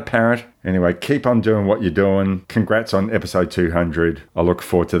made that apparent? Anyway, keep on doing what you're doing. Congrats on episode 200. I look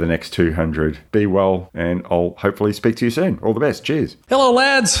forward to the next 200. Be well, and I'll hopefully speak to you soon. All the best. Cheers. Hello,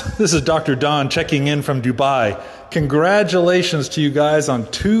 lads. This is Dr. Don checking in from Dubai. Congratulations to you guys on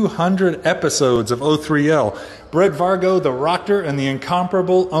 200 episodes of O3L. Brett Vargo, the Rocker, and the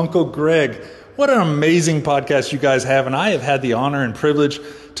incomparable Uncle Greg. What an amazing podcast you guys have, and I have had the honor and privilege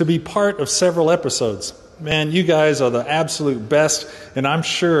to be part of several episodes. Man, you guys are the absolute best, and I'm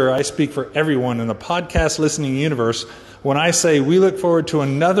sure I speak for everyone in the podcast listening universe when I say we look forward to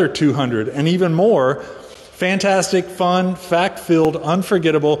another 200 and even more fantastic, fun, fact-filled,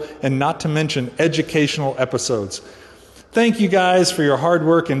 unforgettable, and not to mention educational episodes. Thank you guys for your hard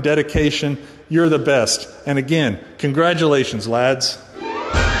work and dedication. You're the best. And again, congratulations, lads.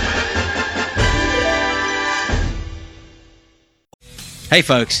 Hey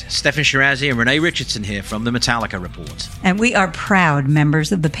folks, Stefan Shirazi and Renee Richardson here from the Metallica Report. And we are proud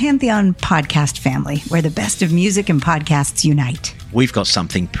members of the Pantheon podcast family, where the best of music and podcasts unite. We've got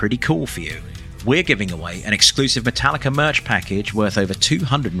something pretty cool for you. We're giving away an exclusive Metallica merch package worth over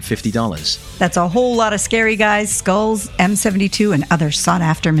 $250. That's a whole lot of Scary Guys, Skulls, M72, and other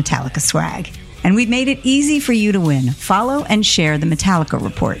sought-after Metallica swag. And we've made it easy for you to win. Follow and share the Metallica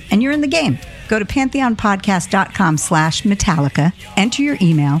Report, and you're in the game. Go to pantheonpodcast.com/Metallica, enter your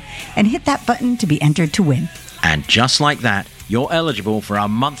email, and hit that button to be entered to win. And just like that, you're eligible for our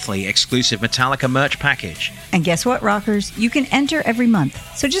monthly exclusive Metallica merch package. And guess what, rockers? You can enter every month,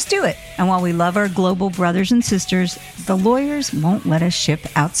 so just do it. And while we love our global brothers and sisters, the lawyers won't let us ship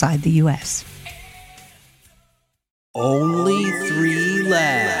outside the U.S. Only 3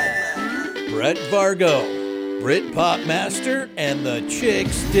 lads. Brett Vargo, Britpop Master, and the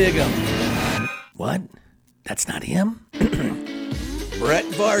Chicks Dig 'Em. What? That's not him? Brett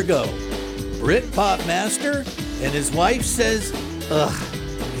Vargo, Britpop Master, and his wife says,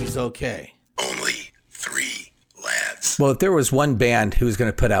 he's okay. Only 3 lads. Well, if there was one band who was going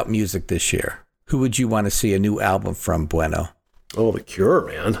to put out music this year, who would you want to see a new album from, Bueno? Oh, The Cure,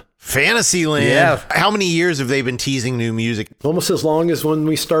 man. Fantasyland. Yeah. How many years have they been teasing new music? Almost as long as when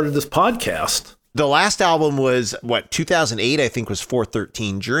we started this podcast. The last album was, 2008, I think, was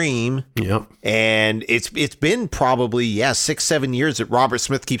 413 Dream. Yep. And it's been probably, 6-7 years that Robert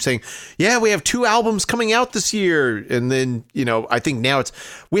Smith keeps saying, we have 2 albums coming out this year. And then, I think now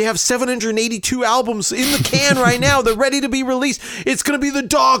we have 782 albums in the can right now. They're ready to be released. It's going to be the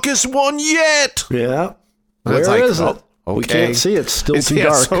darkest one yet. Yeah. Where is it? Okay. We can't see it. It's still too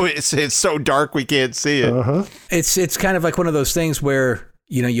dark. So it's so dark we can't see it. Uh-huh. It's kind of like one of those things where,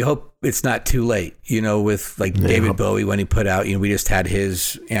 you hope it's not too late, with like David Bowie when he put out, we just had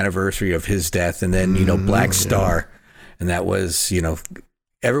his anniversary of his death, and then, Black Star. And that was,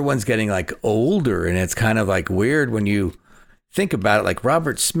 everyone's getting like older, and it's kind of like weird when you think about it. Like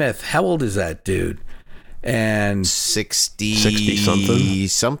Robert Smith, how old is that dude? And 60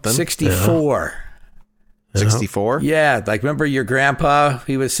 something. 64. 64? Yeah, like remember your grandpa?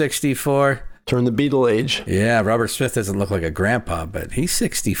 He was 64. Turn the Beatle age. Yeah, Robert Smith doesn't look like a grandpa, but he's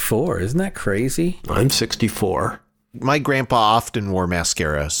 64. Isn't that crazy? I'm 64. My grandpa often wore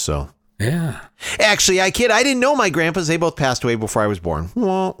mascara, so. Yeah. Actually, I kid. I didn't know my grandpas. They both passed away before I was born.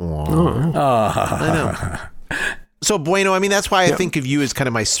 Wah, wah. I know. So, Bueno, that's why I think of you as kind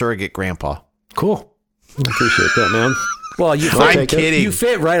of my surrogate grandpa. Cool. I appreciate that, man. Well, I'm kidding. You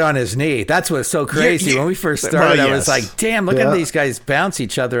fit right on his knee. That's what's so crazy. When we first started, I was like, damn, look at these guys bounce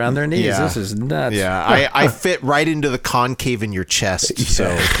each other on their knees. Yeah. This is nuts. Yeah, I fit right into the concave in your chest. So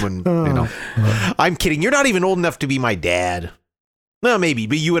when, I'm kidding. You're not even old enough to be my dad. Well, maybe,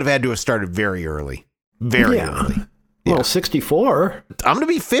 but you would have had to have started very early. Very early. Well, 64. I'm going to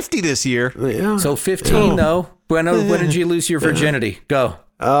be 50 this year. Yeah. So 15, though. Bueno, when did you lose your virginity? Go.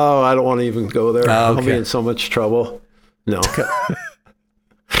 Oh, I don't want to even go there. Oh, I'll be okay. in so much trouble. No.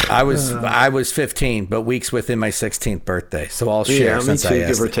 I was 15, but weeks within my 16th birthday. So I'll share me since too, I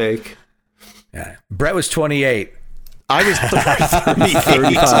asked. give or take. Yeah. Brett was 28. I was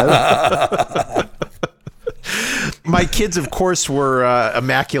 35. My kids, of course, were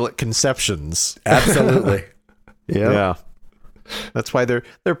immaculate conceptions. Absolutely. Yeah. That's why they're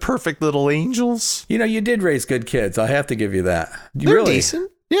perfect little angels. You did raise good kids. I have to give you that. They're decent.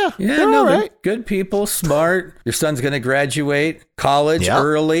 Yeah, they're all they're right. Good people, smart. Your son's going to graduate college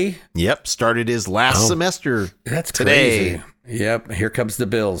early. Yep, started his last semester. That's today. Crazy. Yep, here comes the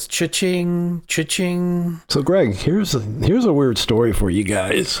bills. Cha-ching, cha-ching. So, Greg, here's a weird story for you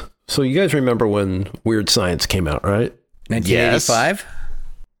guys. So, you guys remember when Weird Science came out, right? 1985? Yes.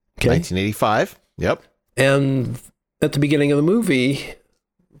 Okay. 1985. Yep. And at the beginning of the movie,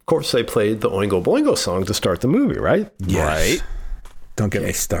 of course, they played the Oingo Boingo song to start the movie, right? Yes. Right. Don't get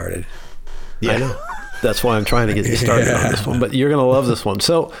me started. Yeah. I know. That's why I'm trying to get you started on this one, but you're going to love this one.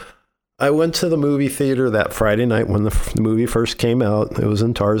 So I went to the movie theater that Friday night when the movie first came out. It was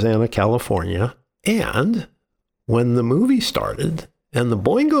in Tarzana, California. And when the movie started and the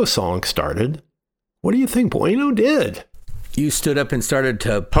Boingo song started, what do you think Bueno did? You stood up and started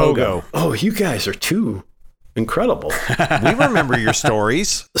to pogo. Oh, you guys are too incredible. We remember your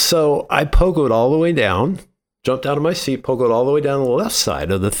stories. So I pogoed all the way down. Jumped out of my seat, pogoed all the way down the left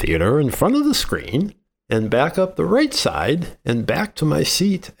side of the theater in front of the screen, and back up the right side and back to my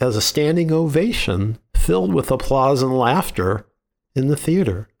seat as a standing ovation filled with applause and laughter in the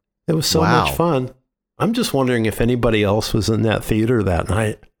theater. It was so much fun. I'm just wondering if anybody else was in that theater that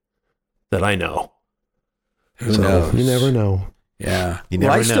night that I know. Who knows? You never know. Yeah. You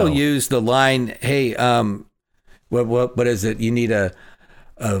never know. I still use the line, hey, what is it? You need a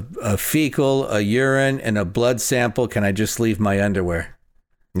a fecal, a urine, and a blood sample, can I just leave my underwear?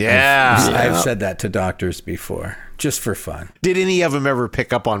 Yeah. I've said that to doctors before, just for fun. Did any of them ever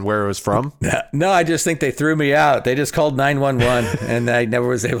pick up on where it was from? No, I just think they threw me out. They just called 911 and I never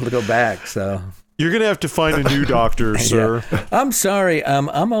was able to go back. So you're going to have to find a new doctor, sir. Yeah. I'm sorry.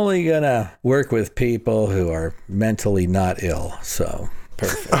 I'm only going to work with people who are mentally not ill. So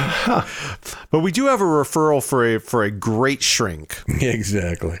perfect. But we do have a referral for a great shrink.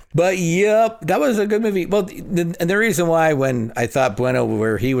 Exactly. But yep, that was a good movie. Well, and the reason why when I thought Bueno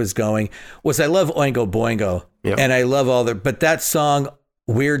where he was going was I love Oingo Boingo. Yep. And I love all but that song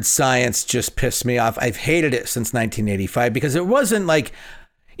Weird Science just pissed me off. I've hated it since 1985 because it wasn't like,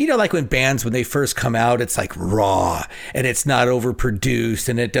 you know, like when bands, when they first come out, it's like raw and it's not overproduced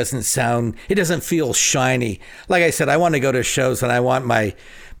and it doesn't feel shiny. Like I said, I want to go to shows and I want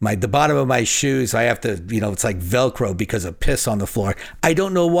the bottom of my shoes, I have to, you know, it's like Velcro because of piss on the floor. I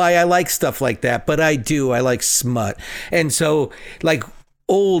don't know why I like stuff like that, but I do. I like smut. And so like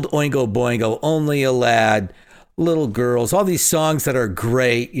old Oingo Boingo, Only a Lad, Little Girls, all these songs that are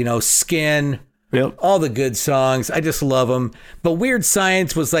great, you know, Skin, yep. All the good songs. I just love them. But Weird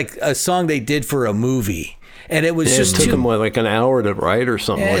Science was like a song they did for a movie. And it was just it took them like an hour to write or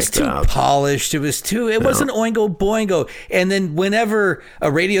something like that. It was too polished. It wasn't Oingo Boingo. And then whenever a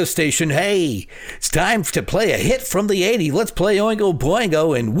radio station, hey, it's time to play a hit from the 80s. Let's play Oingo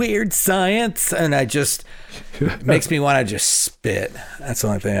Boingo and Weird Science. And it makes me want to just spit. That's the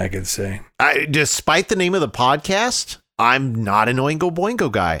only thing I could say. Despite the name of the podcast, I'm not an Oingo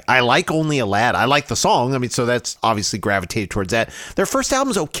Boingo guy. I like Only a Lad. I like the song. I mean, so that's obviously gravitated towards that. Their first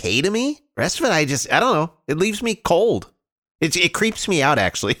album's okay to me. The rest of it, I don't know. It leaves me cold. It creeps me out,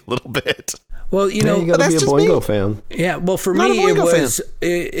 actually, a little bit. Well, you know, you gotta be a Boingo fan. Yeah, well, for me, it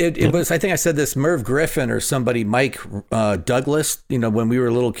was. I think I said this. Merv Griffin or somebody, Mike Douglas. You know, when we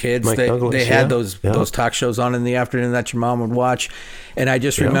were little kids, they had those talk shows on in the afternoon that your mom would watch, and I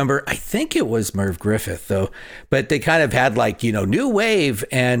just remember. I think it was Merv Griffith though, but they kind of had like, you know, new wave,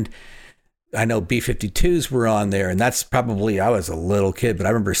 and I know B-52s were on there, and that's probably, I was a little kid, but I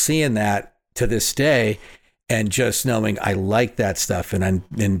remember seeing that to this day. And just knowing I like that stuff. And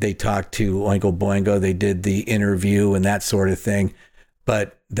they talked to Oingo Boingo. They did the interview and that sort of thing.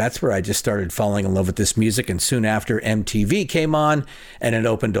 But that's where I just started falling in love with this music. And soon after, MTV came on and it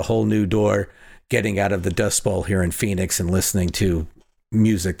opened a whole new door, getting out of the Dust Bowl here in Phoenix and listening to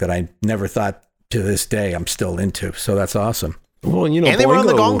music that I never thought to this day I'm still into. So that's awesome. Well, you know, and they were on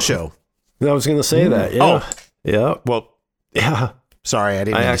the Gong Show. I was going to say that. Yeah. Oh. Yeah. Well, yeah. Sorry, I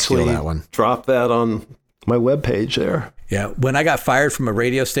didn't steal that one. Dropped that on my webpage there. Yeah. When I got fired from a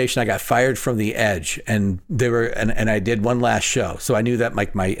radio station, I got fired from The Edge, and I did one last show. So I knew that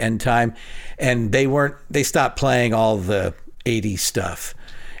like my end time, and they stopped playing all the 80s stuff.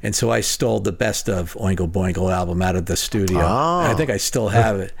 And so I stole the Best of Oingo Boingo album out of the studio. Oh. I think I still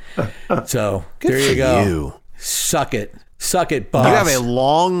have it. So there you go. You. Suck it, boss. You have a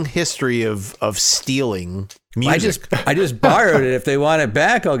long history of stealing music. I just borrowed it. If they want it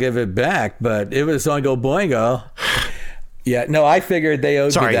back, I'll give it back. But it was Oingo Boingo. Yeah, no, I figured they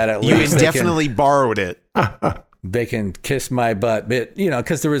owed me that at least. You definitely borrowed it. They can kiss my butt, but you know,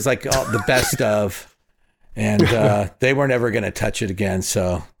 because there was like all the best of, and they were never going to touch it again,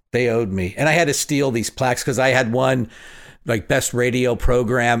 so they owed me. And I had to steal these plaques because I had one like best radio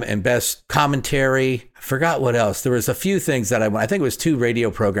program and best commentary. I forgot what else. There was a few things that I won. I think it was 2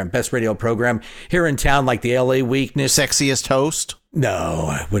 radio program, best radio program here in town, like the LA Weakness. Sexiest Host? No,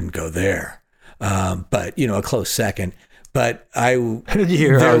 I wouldn't go there. But you know, a close second. But did you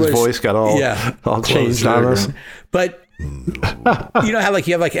hear how his voice got all changed on us? But you know how like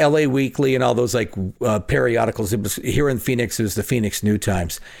you have like LA Weekly and all those like periodicals. It was here in Phoenix. It was the Phoenix New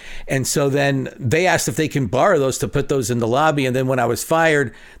Times, and so then they asked if they can borrow those to put those in the lobby. And then when I was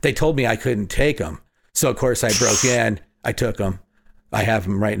fired, they told me I couldn't take them. So of course I broke in. I took them. I have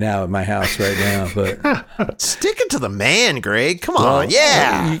them right now at my house right now. But sticking to the man, Greg. Come on,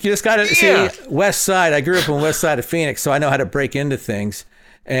 yeah. You just got to see West Side. I grew up on West Side of Phoenix, so I know how to break into things.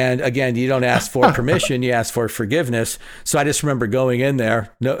 And again, you don't ask for permission, you ask for forgiveness. So I just remember going in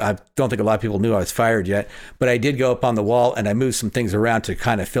there. No, I don't think a lot of people knew I was fired yet, but I did go up on the wall and I moved some things around to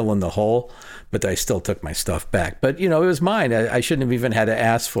kind of fill in the hole, but I still took my stuff back. But, you know, it was mine. I shouldn't have even had to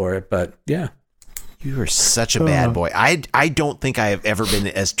ask for it, but yeah. You are such a bad boy. I don't think I have ever been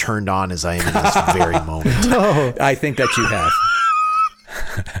as turned on as I am in this very moment. No, I think that you have.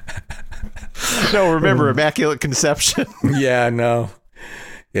 No, remember Immaculate Conception? Yeah, no.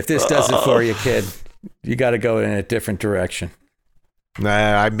 If this does it for you, kid, you got to go in a different direction. Nah,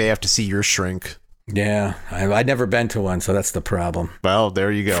 I may have to see your shrink. Yeah, I've never been to one, so that's the problem. Well,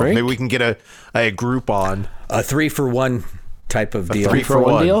 there you go. Frank? Maybe we can get a Groupon. A 3-for-1 type of deal.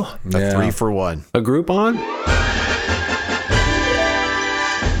 3-for-1 deal? A 3-for-1. A Groupon?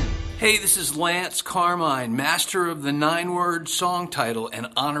 Hey, this is Lance Carmine, master of the 9-word song title and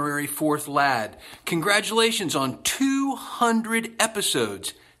honorary 4th lad. Congratulations on 200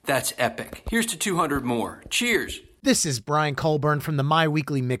 episodes. That's epic. Here's to 200 more. Cheers. This is Brian Colburn from the My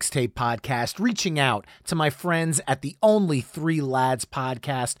Weekly Mixtape podcast, reaching out to my friends at the Only 3 Lads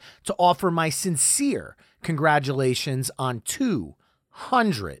podcast to offer my sincere congratulations on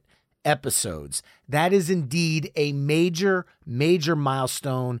 200 episodes. That is indeed a major, major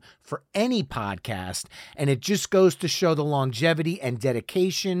milestone for any podcast, and it just goes to show the longevity and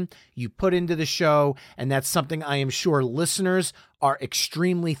dedication you put into the show, and that's something I am sure listeners are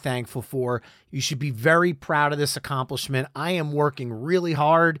extremely thankful for. You should be very proud of this accomplishment. I am working really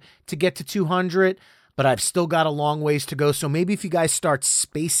hard to get to 200, but I've still got a long ways to go. So maybe if you guys start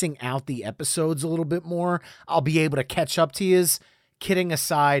spacing out the episodes a little bit more, I'll be able to catch up to yous. Kidding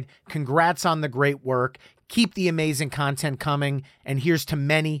aside, congrats on the great work. Keep the amazing content coming, and here's to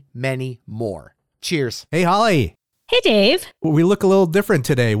many, many more. Cheers. Hey, Holly. Hey, Dave. We look a little different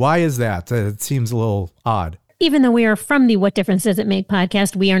today. Why is that? It seems a little odd. Even though we are from the What Difference Does It Make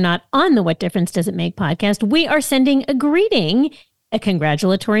podcast, we are not on the What Difference Does It Make podcast. We are sending a greeting, a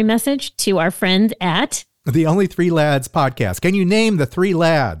congratulatory message to our friends at the Only 3 Lads podcast. Can you name the 3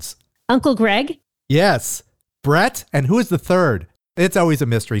 lads? Uncle Greg? Yes. Brett? And who is the third? It's always a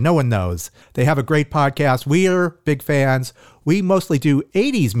mystery. No one knows. They have a great podcast. We are big fans. We mostly do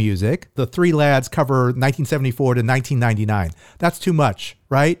 80s music. The 3 lads cover 1974 to 1999. That's too much,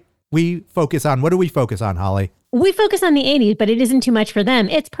 right? We focus on, what do we focus on, Holly? We focus on the 80s, but it isn't too much for them.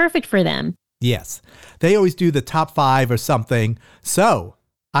 It's perfect for them. Yes. They always do the top 5 or something. So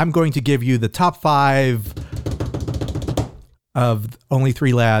I'm going to give you the top 5 of Only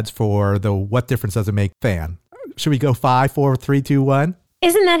 3 Lads for the What Difference Does It Make fan. Should we go 5, 4, 3, 2, 1?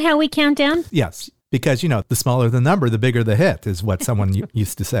 Isn't that how we count down? Yes, because, the smaller the number, the bigger the hit is what someone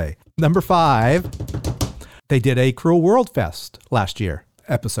used to say. Number 5, they did a Cruel World Fest last year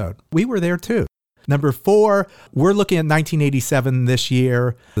episode. We were there too. Number 4, we're looking at 1987 this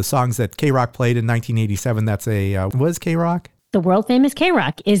year. The songs that K-Rock played in 1987, that's what is K-Rock? The world famous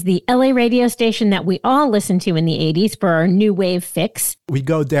K-Rock is the LA radio station that we all listened to in the 80s for our new wave fix. We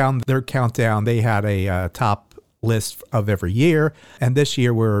go down their countdown. They had a top list of every year, and this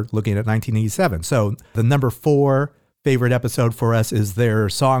year we're looking at 1987. So the number 4 favorite episode for us is their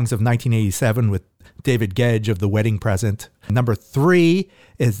Songs of 1987 with David Gedge of The Wedding Present. Number 3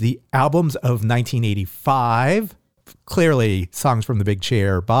 is the Albums of 1985. Clearly, Songs from the Big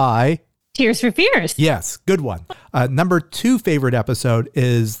Chair by Tears for Fears. Yes, good one. Number 2 favorite episode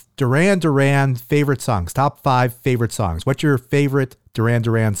is Duran Duran favorite songs, top 5 favorite songs. What's your favorite Duran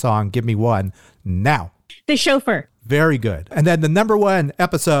Duran song? Give me one now. The Chauffeur. Very good. And then the number 1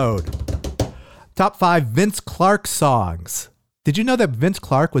 episode, top 5 Vince Clarke songs. Did you know that Vince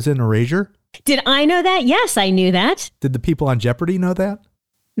Clarke was in Erasure? Did I know that? Yes, I knew that. Did the people on Jeopardy know that?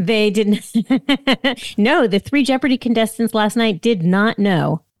 They didn't. No, the 3 Jeopardy contestants last night did not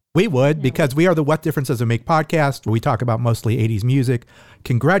know. We would, because we are the What Difference Does It Make podcast, where we talk about mostly 80s music.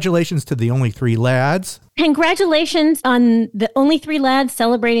 Congratulations to the Only 3 Lads. Congratulations on the Only 3 Lads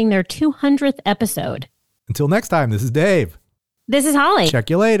celebrating their 200th episode. Until next time, this is Dave. This is Holly. Check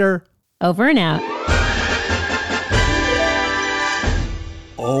you later. Over and out.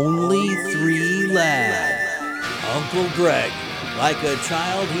 Only 3 Lads. Uncle Greg. Like a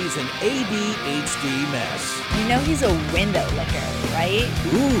child, he's an ADHD mess. You know he's a window licker, right?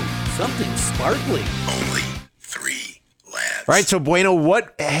 Ooh, something sparkly. Only 3 lads. All right, so Bueno,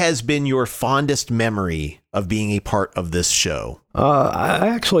 what has been your fondest memory of being a part of this show? I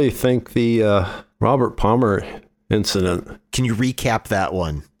actually think the Robert Palmer incident. Can you recap that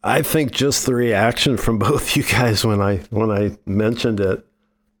one? I think just the reaction from both you guys when I mentioned it.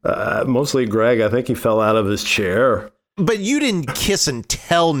 Mostly Greg, I think he fell out of his chair. But you didn't kiss and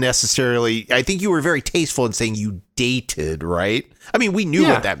tell necessarily. I think you were very tasteful in saying you dated, right? I mean, we knew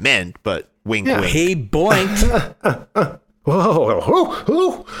what that meant, but wink, wink. He boinked.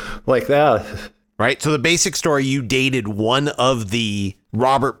 Whoa, like that. Right? So the basic story, you dated one of the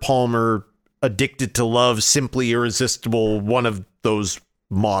Robert Palmer Addicted to Love, Simply Irresistible, one of those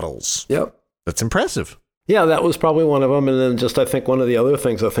models. Yep. That's impressive. Yeah, that was probably one of them. And then just I think one of the other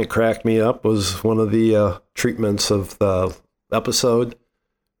things I think cracked me up was one of the treatments of the episode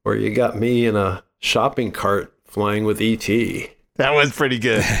where you got me in a shopping cart flying with E.T. That was pretty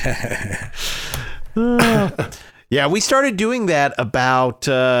good. Yeah, we started doing that about,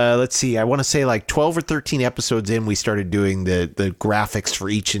 let's see, I want to say like 12 or 13 episodes in, we started doing the graphics for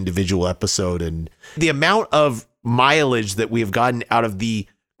each individual episode. And the amount of mileage that we have gotten out of the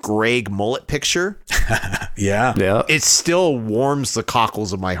Greg mullet picture. Yeah. It still warms the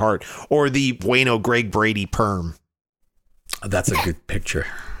cockles of my heart. Or the Bueno Greg Brady perm. That's a good picture.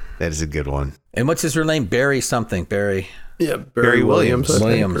 That is a good one. And what's his real name? Barry something. Barry. Yeah, Barry Williams.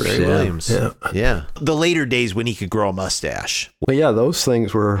 Barry Williams. Yeah. Yeah. The later days when he could grow a mustache. Well, yeah, those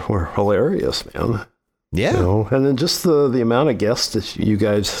things were hilarious, man. Yeah. You know, and then just the amount of guests that you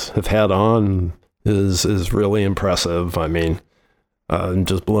guys have had on is really impressive. I mean, I'm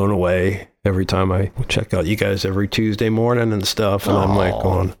just blown away every time I check out you guys every Tuesday morning and stuff. And I'm like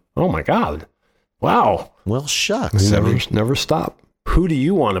going, oh my God. Wow. Well, shucks. Never stop. Who do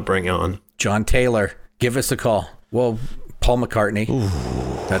you want to bring on? John Taylor. Give us a call. Well, Paul McCartney.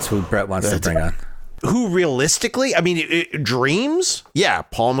 Ooh. That's who Brett wants to bring on. Who realistically? I mean, dreams? Yeah,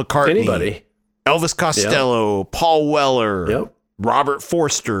 Paul McCartney. Anybody. Elvis Costello, yep. Paul Weller, yep. Robert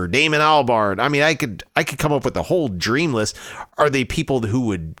Forster, Damon Albarn. I mean, I could come up with a whole dream list. Are they people who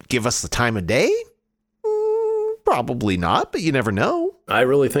would give us the time of day? Probably not, but you never know. I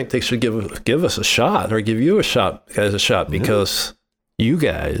really think they should give us a shot, or give you a shot, because you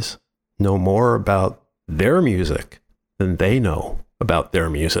guys know more about their music than they know about their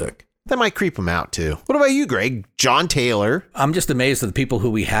music. That might creep them out too. What about you, Greg? John Taylor. I'm just amazed at the people who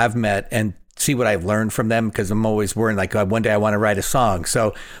we have met and see what I've learned from them, because I'm always worrying, like, one day I want to write a song.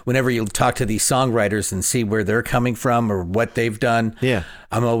 So whenever you talk to these songwriters and see where they're coming from or what they've done, yeah,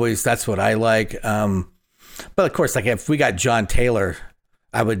 that's what I like. But of course, like if we got John Taylor,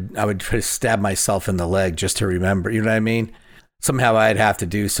 I would stab myself in the leg just to remember, you know what I mean? Somehow I'd have to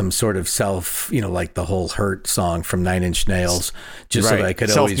do some sort of like the whole Hurt song from Nine Inch Nails, just so that I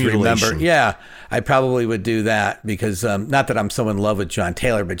could always remember. Yeah, I probably would do that because not that I'm so in love with John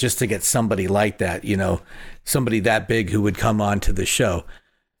Taylor, but just to get somebody like that, somebody that big who would come on to the show.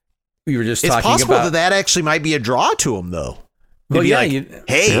 We were just talking about. It's possible that actually might be a draw to him, though. Well,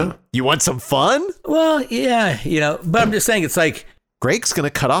 yeah. You want some fun? Well, yeah, but I'm just saying it's like. Greg's going to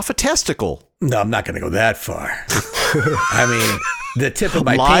cut off a testicle. No, I'm not going to go that far. I mean, the tip of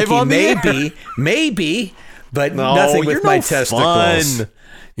my Live pinky, maybe, but nothing with my testicles. Fun.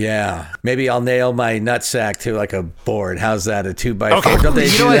 Yeah, maybe I'll nail my nutsack to like a board. How's that? A 2x4? Don't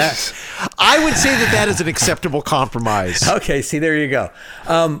they do that? I would say that is an acceptable compromise. Okay, see, there you go.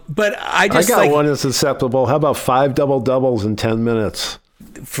 But I got one that's acceptable. How about 5 double-doubles in 10 minutes?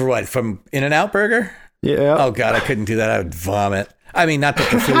 For what? From In-N-Out Burger? Yeah. Oh, God, I couldn't do that. I would vomit. I mean, not that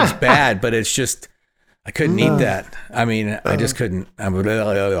the food's bad, but it's just, I couldn't eat that. I mean, I just couldn't.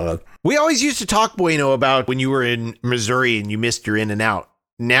 We always used to talk, Bueno, about when you were in Missouri and you missed your In-N-Out.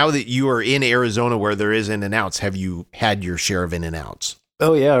 Now that you are in Arizona where there is In-N-Outs, have you had your share of In-N-Outs?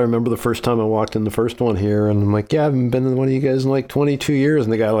 Oh, yeah. I remember the first time I walked in the first one here, and I'm like, yeah, I haven't been in one of you guys in like 22 years.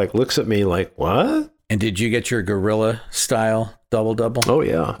 And the guy like looks at me like, what? And did you get your gorilla style double-double? Oh,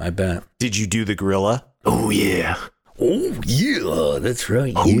 yeah. I bet. Did you do the gorilla? Oh, yeah. Oh, yeah, that's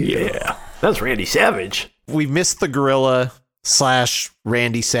right. Oh, yeah. That's Randy Savage. We missed the gorilla /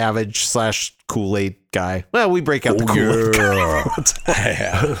 Randy Savage / Kool-Aid guy. Well, we break out the Kool-Aid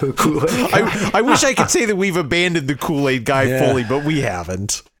guy. Kool-Aid. I wish I could say that we've abandoned the Kool-Aid guy fully, but we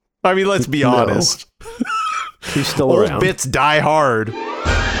haven't. I mean, let's be honest. He's still around. Old bits die hard.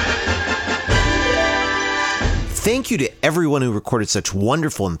 Thank you to everyone who recorded such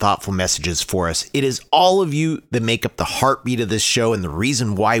wonderful and thoughtful messages for us. It is all of you that make up the heartbeat of this show and the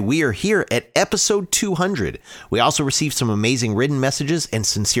reason why we are here at episode 200. We also received some amazing written messages and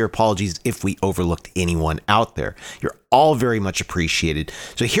sincere apologies if we overlooked anyone out there. You're all very much appreciated.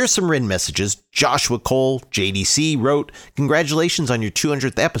 So here's some written messages. Joshua Cole, JDC, wrote, "Congratulations on your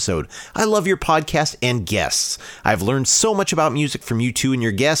 200th episode. I love your podcast and guests. I've learned so much about music from you two and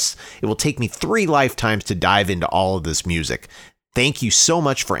your guests. It will take me 3 lifetimes to dive into all of this music. Thank you so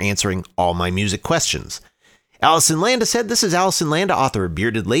much for answering all my music questions." Allison Landa said, "This is Allison Landa, author of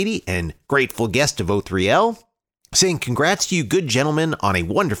Bearded Lady and grateful guest of O3L. Saying congrats to you good gentlemen on a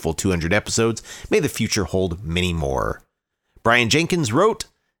wonderful 200 episodes. May the future hold many more." Brian Jenkins wrote,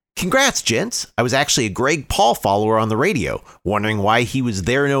 "Congrats, gents. I was actually a Greg Paul follower on the radio. Wondering why he was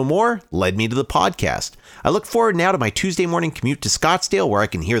there no more led me to the podcast. I look forward now to my Tuesday morning commute to Scottsdale where I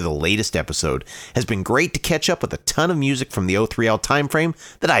can hear the latest episode. Has been great to catch up with a ton of music from the O3L time frame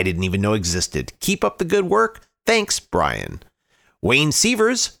that I didn't even know existed. Keep up the good work. Thanks, Brian." Wayne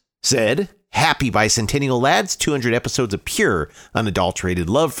Sievers said, "Happy Bicentennial Lads, 200 episodes of pure, unadulterated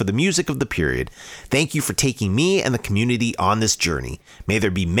love for the music of the period. Thank you for taking me and the community on this journey. May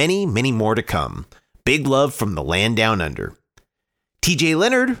there be many, many more to come. Big love from the land down under. TJ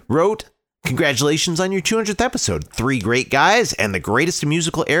Leonard wrote, congratulations on your 200th episode. 3 great guys and the greatest of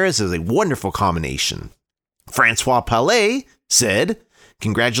musical eras is a wonderful combination. Francois Palais said,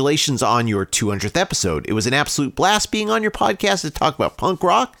 congratulations on your 200th episode. It was an absolute blast being on your podcast to talk about punk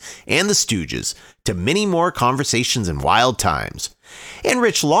rock and the Stooges. To many more conversations and wild times. And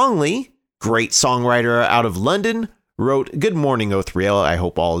Rich Longley, great songwriter out of London, wrote, good morning, O3L. I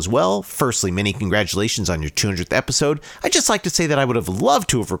hope all is well. Firstly, many congratulations on your 200th episode. I'd just like to say that I would have loved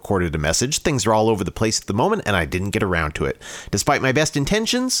to have recorded a message. Things are all over the place at the moment, and I didn't get around to it. Despite my best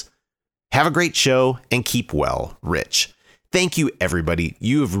intentions, have a great show and keep well, Rich. Thank you, everybody.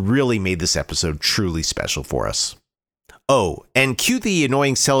 You have really made this episode truly special for us. Oh, and cue the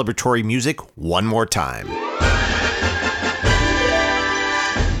annoying celebratory music one more time.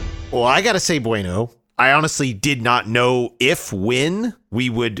 Well, I gotta say, Bueno, I honestly did not know when we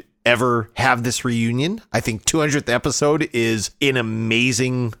would ever have this reunion. I think 200th episode is an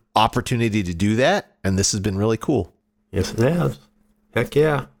amazing opportunity to do that, and this has been really cool. Yes, it has. Heck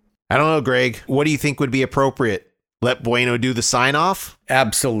yeah. I don't know, Greg. What do you think would be appropriate? Let Bueno do the sign-off?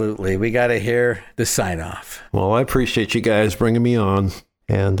 Absolutely. We got to hear the sign-off. Well, I appreciate you guys bringing me on.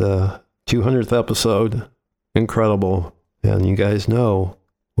 And 200th episode, incredible. And you guys know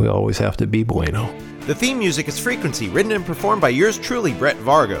we always have to be Bueno. The theme music is Frequency, written and performed by yours truly, Brett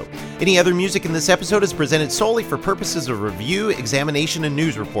Vargo. Any other music in this episode is presented solely for purposes of review, examination, and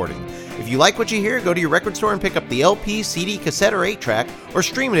news reporting. If you like what you hear, go to your record store and pick up the LP, CD, cassette, or 8-track, or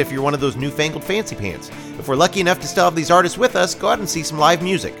stream it if you're one of those newfangled fancy pants. If we're lucky enough to still have these artists with us, go out and see some live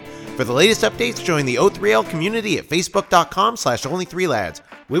music. For the latest updates, join the O3L community at facebook.com/only3lads.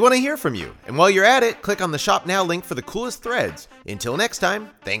 We want to hear from you. And while you're at it, click on the Shop Now link for the coolest threads. Until next time,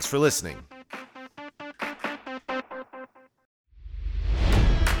 thanks for listening.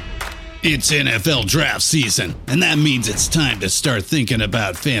 It's NFL draft season, and that means it's time to start thinking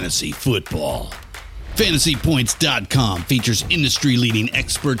about fantasy football. FantasyPoints.com features industry-leading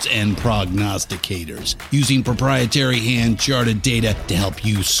experts and prognosticators using proprietary hand-charted data to help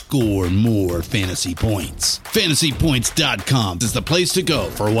you score more fantasy points. FantasyPoints.com is the place to go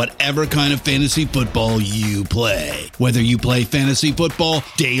for whatever kind of fantasy football you play. Whether you play fantasy football,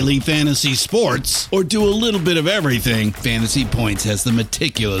 daily fantasy sports, or do a little bit of everything, Fantasy Points has the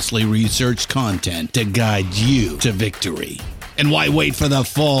meticulously researched content to guide you to victory. And why wait for the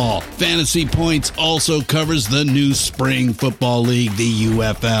fall? Fantasy Points also covers the new spring football league, the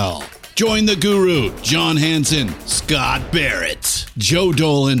UFL. Join the guru, John Hansen, Scott Barrett, Joe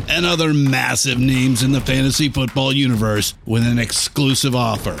Dolan, and other massive names in the fantasy football universe with an exclusive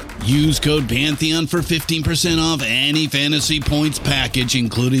offer. Use code Pantheon for 15% off any Fantasy Points package,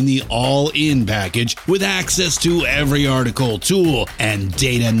 including the all-in package, with access to every article, tool, and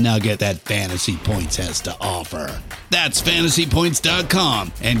data nugget that Fantasy Points has to offer. That's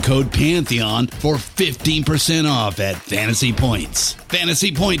FantasyPoints.com and code Pantheon for 15% off at Fantasy Points.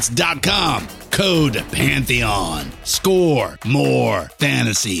 FantasyPoints.com, code Pantheon. Score more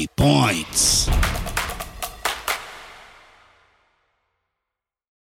fantasy points.